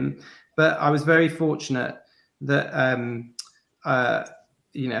remember him, but I was very fortunate that I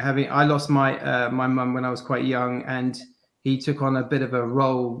lost my mum when I was quite young, and he took on a bit of a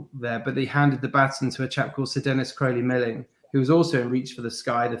role there, but they handed the baton to a chap called Sir Dennis Crowley Milling, who was also in Reach for the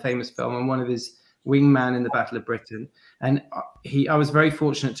Sky, the famous film, and one of his wingman in the Battle of Britain. And I was very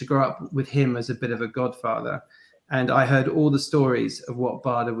fortunate to grow up with him as a bit of a godfather. And I heard all the stories of what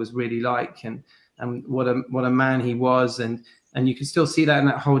Bader was really like, and what a man he was. And you can still see that in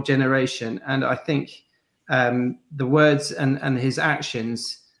that whole generation. And I think the words and his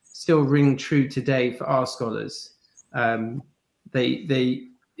actions still ring true today for our scholars.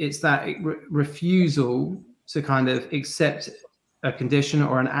 It's that refusal to kind of accept a condition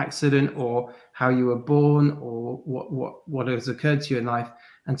or an accident or how you were born or what has occurred to you in life,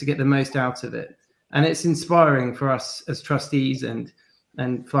 and to get the most out of it. And it's inspiring for us as trustees and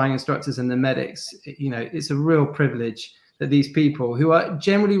flying instructors and the medics. It's a real privilege that these people, who are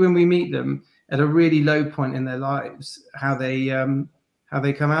generally, when we meet them at a really low point in their lives, how they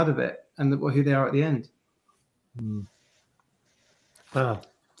come out of it and who they are at the end. Wow.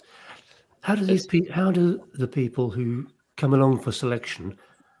 How do the people who come along for selection,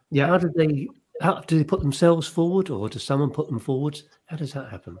 how do they put themselves forward, or does someone put them forward? How does that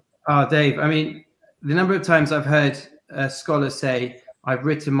happen? Oh, Dave, I mean, the number of times I've heard scholars say, I've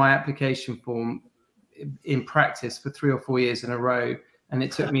written my application form in practice for 3 or 4 years in a row, and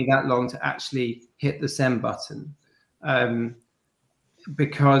it took me that long to actually hit the send button,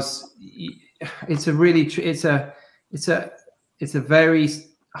 because it's a very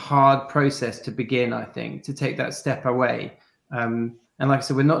hard process to begin, I think, to take that step away. And like I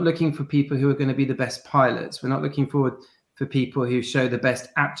said, we're not looking for people who are going to be the best pilots. We're not looking for people who show the best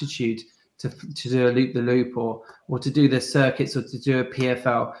aptitude to do a loop-the-loop or to do the circuits or to do a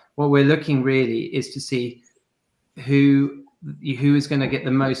PFL. What we're looking really is to see who is going to get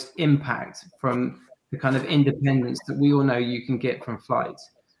the most impact from the kind of independence that we all know you can get from flight.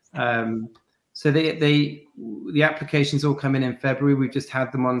 So the applications all come in February. We've just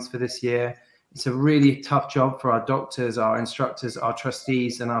had the ones for this year. It's a really tough job for our doctors, our instructors, our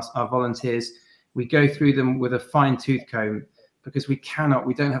trustees, and our volunteers. We go through them with a fine-tooth comb because we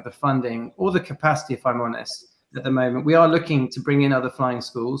don't have the funding or the capacity, if I'm honest, at the moment. We are looking to bring in other flying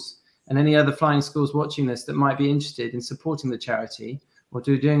schools, and any other flying schools watching this that might be interested in supporting the charity or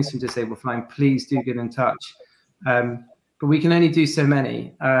doing some disabled flying, please do get in touch. But we can only do so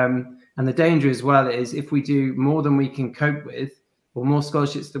many. And the danger as well is if we do more than we can cope with, or more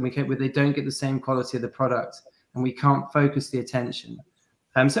scholarships than we cope with, they don't get the same quality of the product, and we can't focus the attention.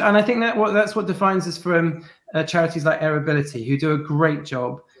 And I think that's what defines us from charities like Airability, who do a great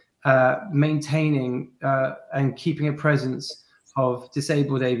job maintaining and keeping a presence of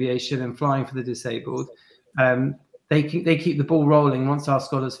disabled aviation and flying for the disabled. They keep the ball rolling once our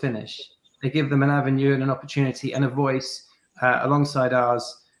scholars finish. They give them an avenue and an opportunity and a voice alongside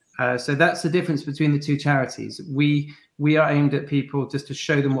ours. So that's the difference between the two charities. We are aimed at people just to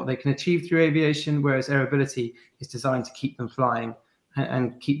show them what they can achieve through aviation, whereas Airability is designed to keep them flying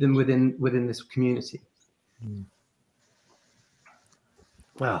and keep them within this community.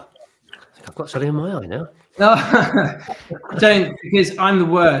 Wow, I think I've got something in my eye now. No, don't, because I'm the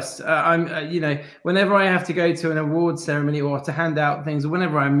worst. Whenever I have to go to an award ceremony or to hand out things, or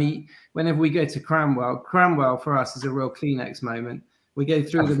whenever we go to Cranwell for us is a real Kleenex moment. We go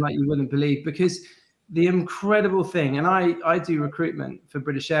through them like you wouldn't believe, because the incredible thing, and I do recruitment for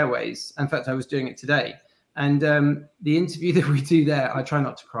British Airways. In fact, I was doing it today. And the interview that we do there, I try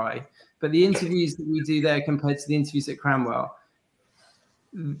not to cry, but the interviews that we do there compared to the interviews at Cranwell,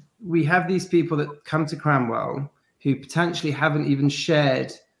 we have these people that come to Cranwell who potentially haven't even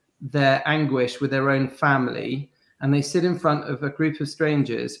shared their anguish with their own family, and they sit in front of a group of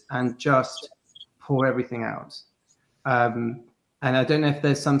strangers and just pour everything out. And I don't know if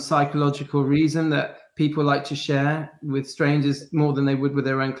there's some psychological reason that people like to share with strangers more than they would with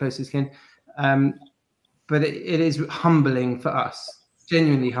their own closest kin. But it is humbling for us,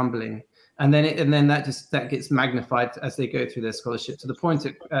 genuinely humbling. and then that gets magnified as they go through their scholarship, to the point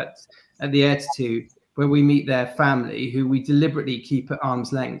at the Air to 2 where we meet their family, who we deliberately keep at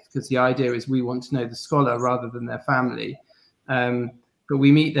arm's length, because the idea is we want to know the scholar rather than their family. But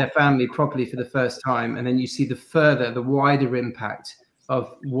we meet their family properly for the first time, and then you see the wider impact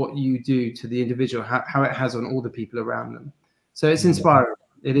of what you do to the individual, how it has on all the people around them. So it's inspiring.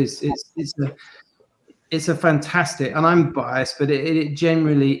 It is. It's a fantastic, and I'm biased, but it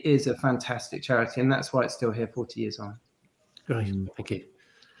generally is a fantastic charity, and that's why it's still here 40 years on. Great, thank you.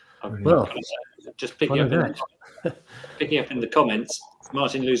 Well, just picking up in the comments,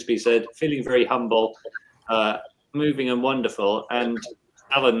 Martin Loosby said, feeling very humble, moving and wonderful. And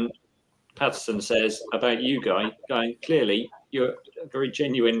Alan Patterson says about you, Guy, clearly you're a very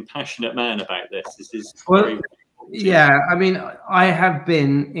genuine, passionate man about this. This is yeah, I mean, I have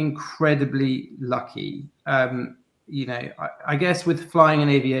been incredibly lucky. You know, I guess with flying and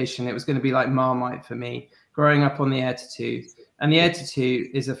aviation, it was going to be like Marmite for me, growing up on the Air to 2. And the Air to 2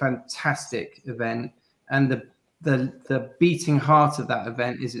 is a fantastic event, and the beating heart of that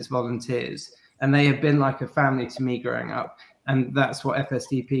event is its volunteers, and they have been like a family to me growing up, and that's what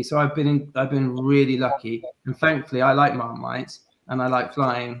FSDP. So I've been really lucky, and thankfully I like Marmite and I like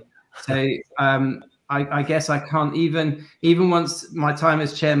flying. So I guess I can't even once my time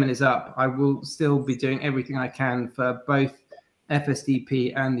as chairman is up, I will still be doing everything I can for both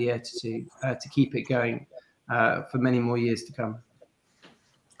FSDP and the Air to 2 to keep it going for many more years to come.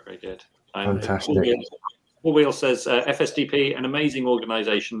 Very good. Fantastic. Paul Wheel says, FSDP, an amazing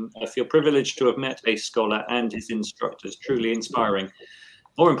organisation. I feel privileged to have met a scholar and his instructors. Truly inspiring.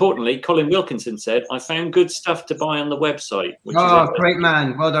 More importantly, Colin Wilkinson said, I found good stuff to buy on the website. Which is great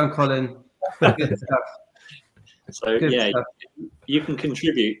man. Well done, Colin. Good stuff. So, good stuff. You can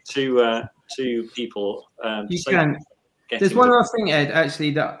contribute to people. You can. There's one last thing, Ed,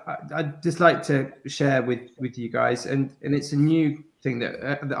 actually, that I'd just like to share with you guys, and it's a new thing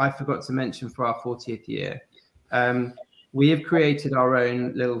that I forgot to mention for our 40th year. We have created our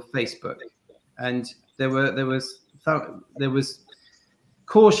own little Facebook, and there was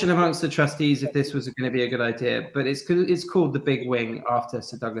caution amongst the trustees if this was going to be a good idea, but it's called the Big Wing after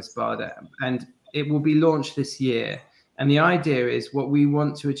Sir Douglas Bader, and it will be launched this year. And the idea is, what we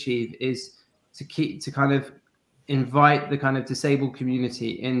want to achieve is to kind of invite the kind of disabled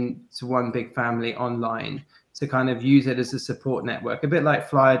community into one big family online, to kind of use it as a support network, a bit like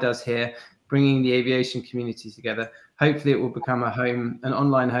Flyer does here, bringing the aviation community together. Hopefully it will become an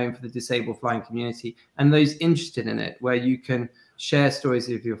online home for the disabled flying community and those interested in it, where you can share stories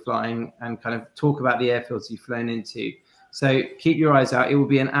of your flying and kind of talk about the airfields you've flown into. So keep your eyes out. It will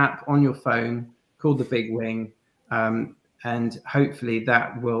be an app on your phone called the Big Wing. And hopefully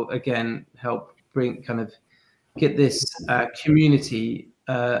that will, again, help get this community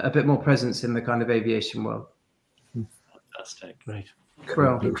a bit more presence in the kind of aviation world. Fantastic. Great.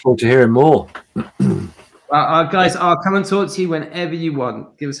 Well, look forward to hearing more. Guys, I'll come and talk to you whenever you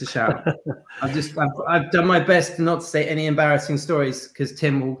want. Give us a shout. I've done my best not to say any embarrassing stories, because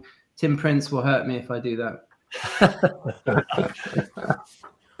Tim Prince will hurt me if I do that.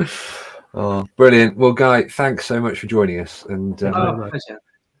 Oh, brilliant. Well, Guy, thanks so much for joining us. And pleasure.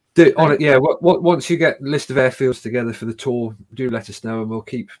 Once you get a list of airfields together for the tour, do let us know, and we'll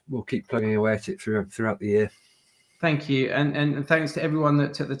keep plugging away at it throughout the year. Thank you, and thanks to everyone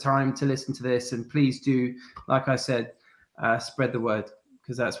that took the time to listen to this. And please do, like I said, spread the word,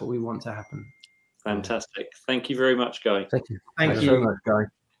 because that's what we want to happen. Fantastic. Thank you very much, Guy. Thank you. Thanks so much, Guy.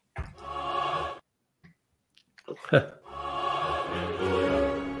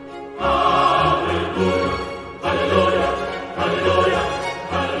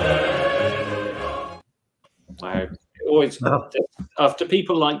 Wow. Always, after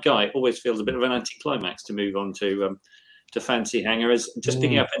people like Guy, it always feels a bit of an anticlimax to move on to Fantasy Hangar. As just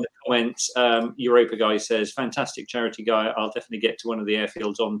picking up in the comments, Europa Guy says, fantastic charity, Guy. I'll definitely get to one of the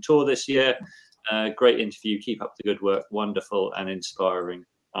airfields on tour this year. Great interview. Keep up the good work. Wonderful and inspiring.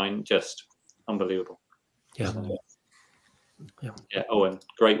 I'm just unbelievable. Yeah. Yeah, Owen,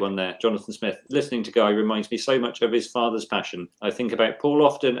 great one there. Jonathan Smith, listening to Guy reminds me so much of his father's passion. I think about Paul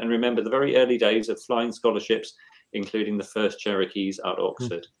often and remember the very early days of flying scholarships, including the first Cherokees at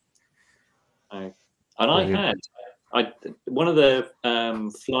Oxford. And I had one of the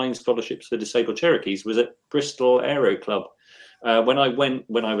flying scholarships for disabled Cherokees was at Bristol Aero Club. When I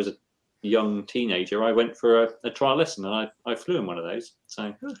was a young teenager, I went for a trial lesson, and I flew in one of those.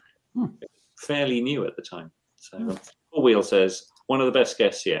 So fairly new at the time. So Paul Wheel says, one of the best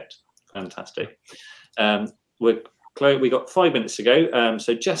guests yet. Fantastic. We got 5 minutes to go,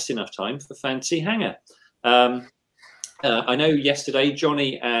 so just enough time for Fantasy Hangar. I know yesterday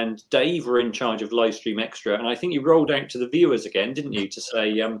Johnny and Dave were in charge of Livestream Extra, and I think you rolled out to the viewers again, didn't you, to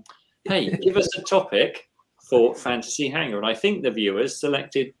say, hey, give us a topic for Fantasy Hangar. And I think the viewers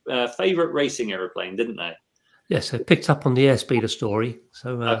selected favourite racing aeroplane, didn't they? Yes, I picked up on the airspeeder story.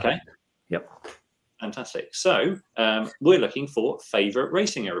 So okay. Yep. Fantastic. So we're looking for favourite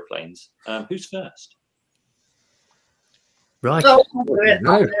racing aeroplanes. Who's first? Right. Oh, I'll do it.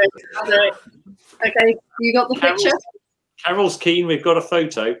 I'll do it. Okay, you got the picture? Carol's keen. We've got a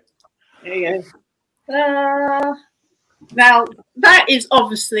photo. There you go. Now, that is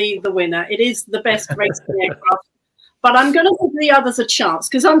obviously the winner. It is the best racing aircraft. But I'm going to give the others a chance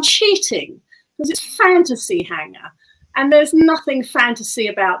because I'm cheating, because it's Fantasy Hangar. And there's nothing fantasy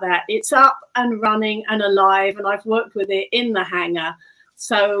about that. It's up and running and alive, and I've worked with it in the hangar.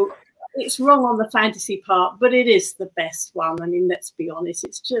 So it's wrong on the fantasy part, but it is the best one. I mean, let's be honest,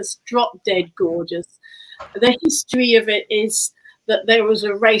 it's just drop dead gorgeous. The history of it is that there was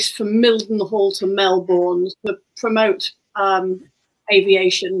a race from Mildenhall to Melbourne to promote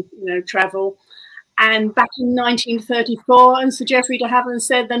aviation, travel. And back in 1934, and Sir Geoffrey de Havilland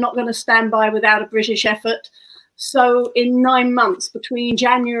said they're not going to stand by without a British effort. So in 9 months, between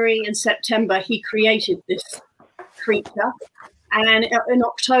January and September, he created this creature. And in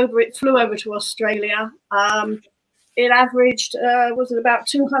October, it flew over to Australia. It averaged, was it about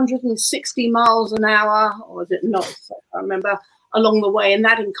 260 miles an hour, or was it not? I can't remember, along the way, and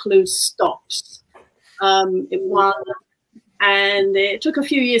that includes stops. It won, and it took a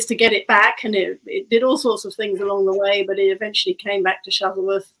few years to get it back, and it did all sorts of things along the way, but it eventually came back to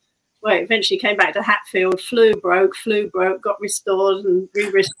Shuttleworth. Well, it eventually came back to Hatfield, flew broke, got restored and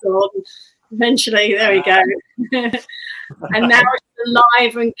re-restored. And eventually, there we go. And now it's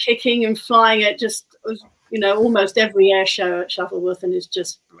alive and kicking and flying at just, almost every air show at Shuttleworth, and it's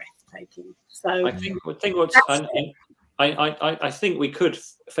just breathtaking. So I think we could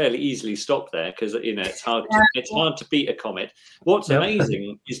fairly easily stop there because it's hard to beat a Comet. What's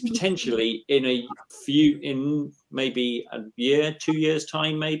amazing is potentially in maybe a year, 2 years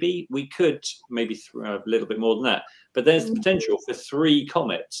time, maybe we could maybe throw a little bit more than that. But there's the potential for 3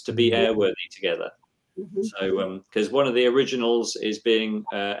 Comets to be airworthy together. So because one of the originals is being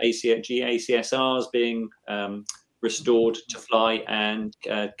ACSRs being restored to fly, and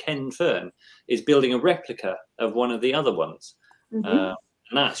Ken Fern is building a replica of one of the other ones, and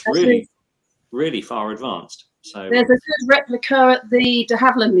that's really far advanced. So there's a good replica at the de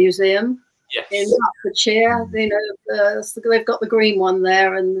Havilland Museum in Hertfordshire. They've got the green one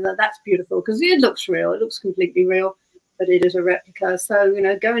there, and that's beautiful because it looks real. It looks completely real, but it is a replica. So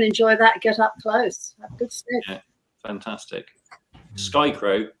go and enjoy that. Get up close. Have a good sniff. Yeah, fantastic.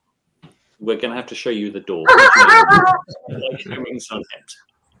 Skycrow. We're going to have to show you the door.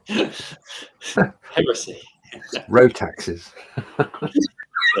 Heresy. Road taxes.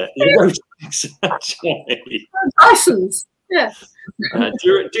 Road taxes. License. Yeah.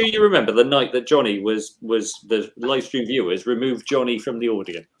 Do you remember the night that Johnny was the live stream viewers removed Johnny from the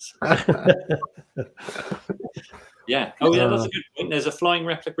audience? Yeah. Oh, yeah. That's a good point. There's a flying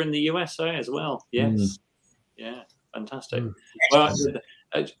replica in the USA as well. Yes. Yeah. Fantastic. Well,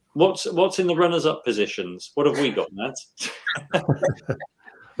 what's in the runners-up positions? What have we got, lads?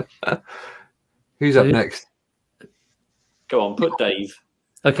 Who's up next? Go on, put Dave.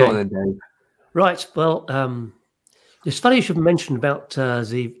 Okay. Go on then, Dave. Right. Well, it's funny you should mention about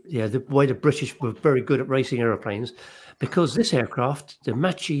the way the British were very good at racing aeroplanes, because this aircraft, the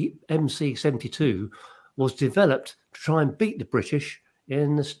Machi MC-72, was developed to try and beat the British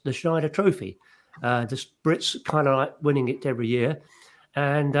in the Schneider Trophy. The Brits kind of like winning it every year.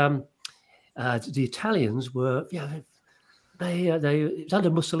 And the Italians were, it was under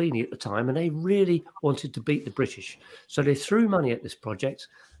Mussolini at the time, and they really wanted to beat the British. So they threw money at this project.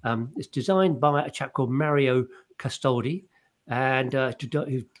 It's designed by a chap called Mario Castoldi, and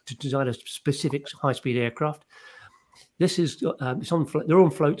to design a specific high-speed aircraft. This is they're on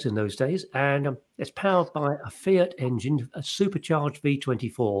floats in those days, and it's powered by a Fiat engine, a supercharged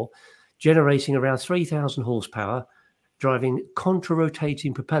V24, generating around 3,000 horsepower, driving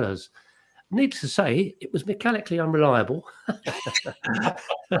contra-rotating propellers. Needless to say, it was mechanically unreliable. It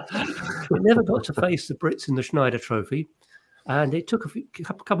never got to face the Brits in the Schneider Trophy, and it took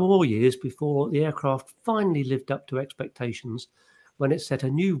a couple more years before the aircraft finally lived up to expectations when it set a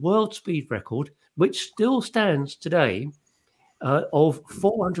new world speed record, which still stands today, of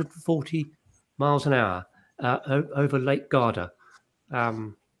 440 miles an hour over Lake Garda.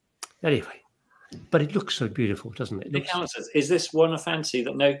 Anyway, but it looks so beautiful, doesn't it? Nick Allen says, "Is this one a fancy?"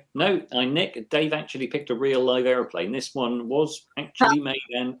 That no. Nick, Dave actually picked a real live aeroplane. This one was actually made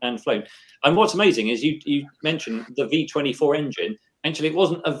and flown. And what's amazing is you mentioned the V24 engine. Actually, it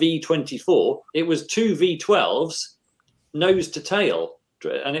wasn't a V24. It was two V12s, nose to tail,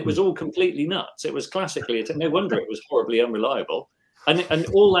 and it was all completely nuts. It was classically. No wonder it was horribly unreliable. And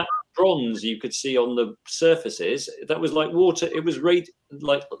all that bronze you could see on the surfaces, that was like water. It was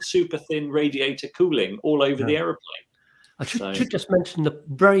like super thin radiator cooling all over the aeroplane. I should just mention the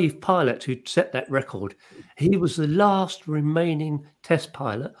brave pilot who set that record. He was the last remaining test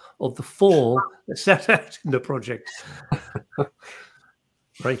pilot of the 4 that set out in the project.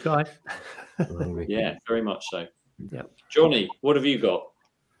 Brave guy. Yeah, very much so. Yeah, Johnny, what have you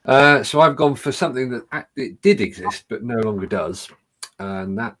got? So I've gone for something that it did exist but no longer does,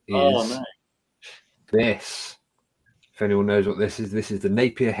 and that is this. If anyone knows what this is the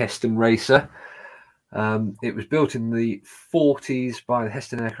Napier Heston Racer. It was built in the 40s by the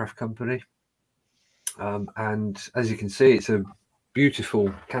Heston Aircraft Company, and as you can see, it's a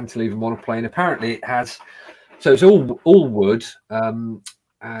beautiful cantilever monoplane. Apparently, it has it's all wood,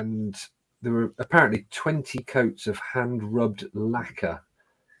 and there were apparently 20 coats of hand-rubbed lacquer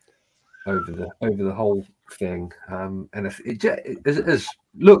over the whole thing, and as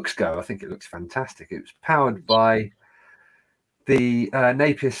looks go, I think it looks fantastic. It was powered by the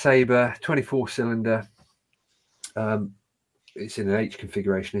Napier Sabre 24-cylinder. It's in an H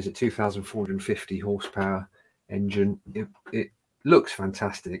configuration. Is it 2,450 horsepower engine? It looks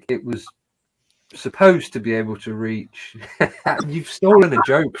fantastic. It was supposed to be able to reach. You've stolen a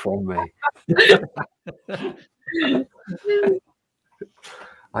joke from me.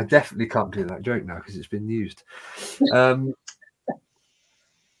 I definitely can't do that joke now because it's been used.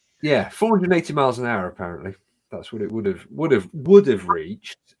 Yeah, 480 miles an hour apparently. That's what it would have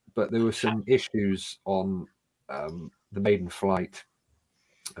reached, but there were some issues on the maiden flight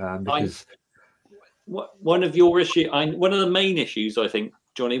because one of the main issues, I think,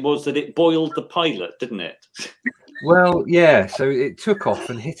 Johnny, was that it boiled the pilot, didn't it? Well, yeah. So it took off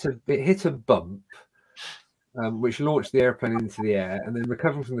and hit a bump, which launched the airplane into the air, and then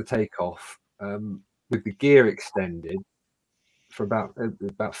recovering from the takeoff with the gear extended for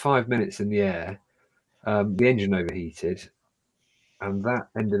about 5 minutes in the air. The engine overheated, and that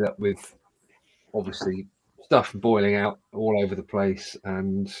ended up with obviously stuff boiling out all over the place,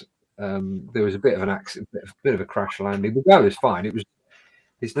 and there was a bit of an accident, a bit of a crash landing. The guy was fine.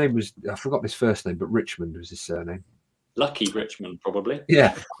 His name was, I forgot his first name, but Richmond was his surname. Lucky Richmond, probably.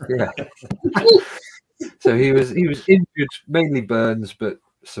 Yeah. So he was injured, mainly burns, but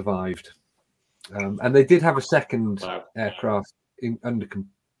survived. And they did have a second aircraft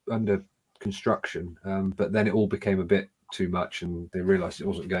under construction, but then it all became a bit too much, and they realised it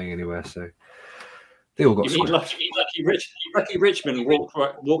wasn't going anywhere. So they all got. Lucky Richmond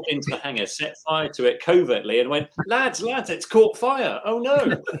walked into the hangar, set fire to it covertly, and went, "Lads, it's caught fire! Oh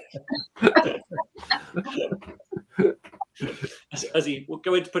no!" as he was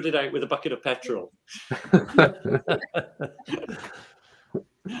going to put it out with a bucket of petrol.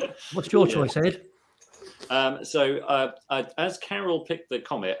 What's your choice, Ed? As Carol picked the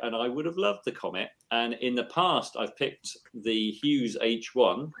Comet, and I would have loved the Comet, and in the past I've picked the Hughes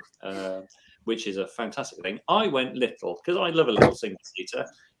H1, which is a fantastic thing. I went little because I love a little single-seater,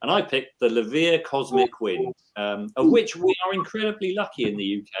 and I picked the Levear Cosmic Wind, of which we are incredibly lucky in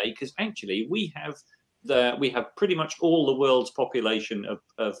the UK because actually we have pretty much all the world's population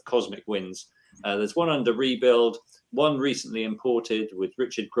of Cosmic Winds. There's one under rebuild, one recently imported with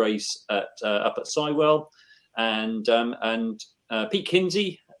Richard Grace up at Sywell, and Pete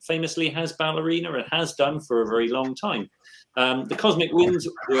Kinsey famously has Ballerina and has done for a very long time. The Cosmic Winds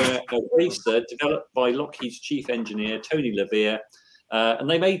were a racer developed by Lockheed's chief engineer Tony Levear, and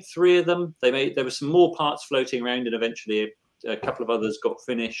they made 3 of them. There were some more parts floating around, and eventually a couple of others got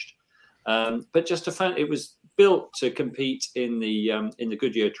finished. But just it was built to compete in the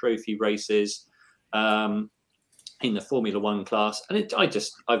Goodyear Trophy races, in the Formula One class, and I've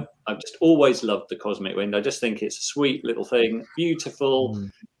just always loved the Cosmic Wind. I just think it's a sweet little thing, beautiful.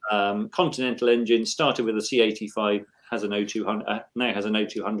 Continental engine, started with a C85, has an 0200, now has an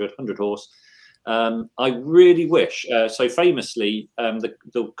 0200, 100 horse. I really wish. So famously,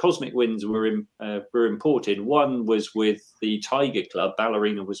 the Cosmic Winds were imported. One was with the Tiger Club.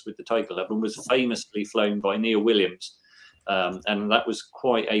 Ballerina was with the Tiger Club and was famously flown by Neil Williams, and that was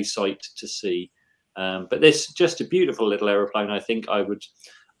quite a sight to see. But this just a beautiful little aeroplane. I think I'm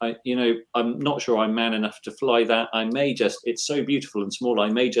not sure I'm man enough to fly that. It's so beautiful and small, I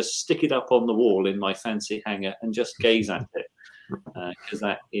may just stick it up on the wall in my fancy hangar and just gaze at it. because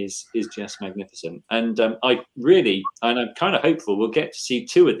that is just magnificent. And I'm kind of hopeful we'll get to see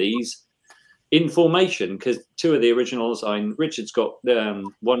 2 of these in formation, because 2 of the originals. Richard's got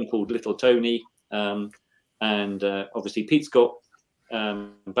one called Little Tony, and obviously Pete's got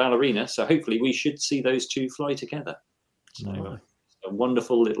Ballerina. So hopefully we should see those 2 fly together. So a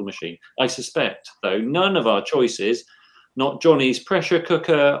wonderful little machine. I suspect, though, none of our choices, not Johnny's pressure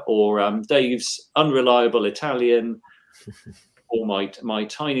cooker or Dave's unreliable Italian, or my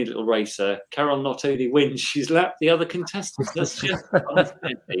tiny little racer, Carol not only wins, she's lapped the other contestants. That's just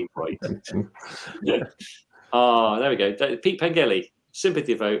unfair, Dave, right? There we go. Pete Pengelly,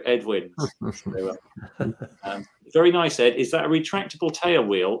 sympathy vote, Ed wins. So, very nice, Ed. Is that a retractable tail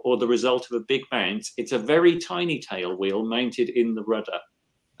wheel or the result of a big bounce? It's a very tiny tail wheel mounted in the rudder.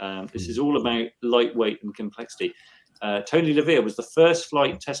 This is all about lightweight and complexity. Tony Levere was the first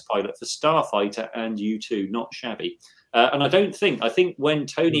flight test pilot for Starfighter and U2, not shabby. And I think when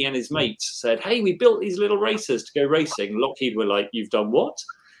Tony and his mates said, hey, we built these little racers to go racing, Lockheed were like, you've done what?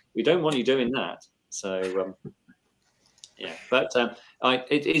 We don't want you doing that. So, yeah, but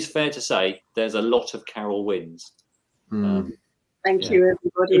it is fair to say there's a lot of Carol wins. Thank you,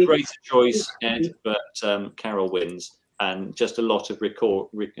 everybody. Good racer choice, Ed, but Carol wins. And just a lot of Carol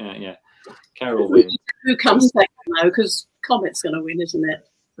wins. Who comes second, though? Because Comet's going to win, isn't it?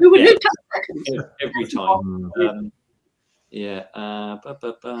 Who comes second? Every time. There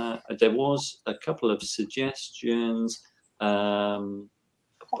was a couple of suggestions. Where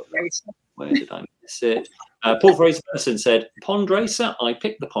did I miss it? Paul Fraser said, Pond Racer. I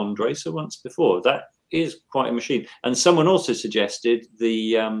picked the Pond Racer once before. That is quite a machine. And someone also suggested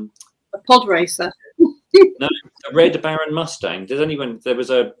the Pod Racer. No, a Red Baron Mustang. Does anyone? There was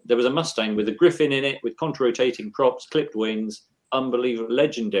a Mustang with a Griffin in it, with contra-rotating props, clipped wings. Unbelievable,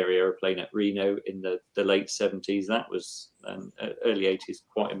 legendary aeroplane at Reno in the late 70s. That was early 80s,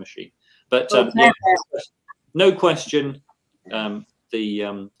 quite a machine. But no question, the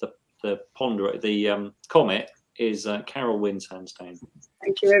Comet is Carol wins hands down.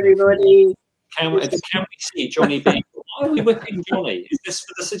 Thank you, everybody. Can we see Johnny B? Why are we whipping Johnny? Is this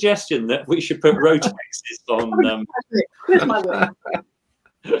for the suggestion that we should put Rotaxes on? Where's my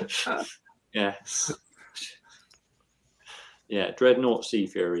wing? Yes. Yeah, Dreadnought Sea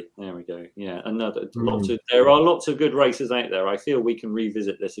Fury. There we go. Yeah, there are lots of good races out there. I feel we can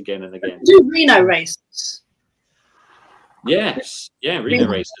revisit this again and again. Do Reno races? Yes. Yeah, Reno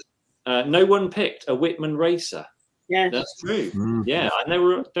races. No one picked a Whitman racer. Yeah, that's true. Yeah, and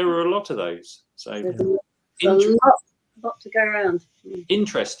there were a lot of those. So there's a lot to go around.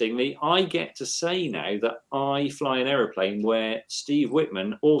 Interestingly, I get to say now that I fly an aeroplane where Steve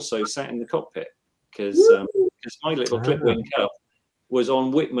Whitman also sat in the cockpit, because my little clip wing Cup was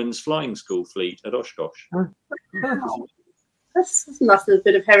on Whitman's flying school fleet at Oshkosh. Wow. That's a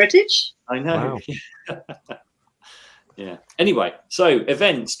bit of heritage. I know. Wow. Yeah. Anyway, so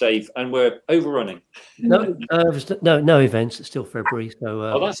events, Dave, and we're overrunning. No events. It's still February,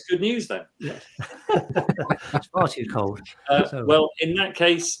 so. That's good news then. Yeah. It's far too cold. Well, in that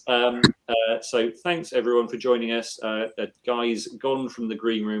case, so thanks everyone for joining us. Guy's gone from the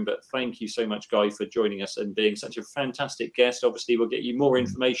green room, but thank you so much, Guy, for joining us and being such a fantastic guest. Obviously, we'll get you more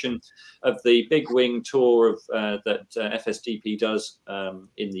information of the big wing tour of that FSDP does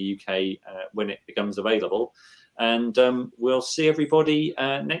in the UK when it becomes available. And we'll see everybody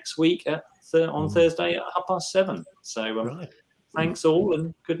next week on Thursday at 7:30. So thanks all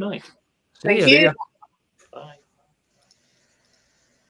and good night. Thank you.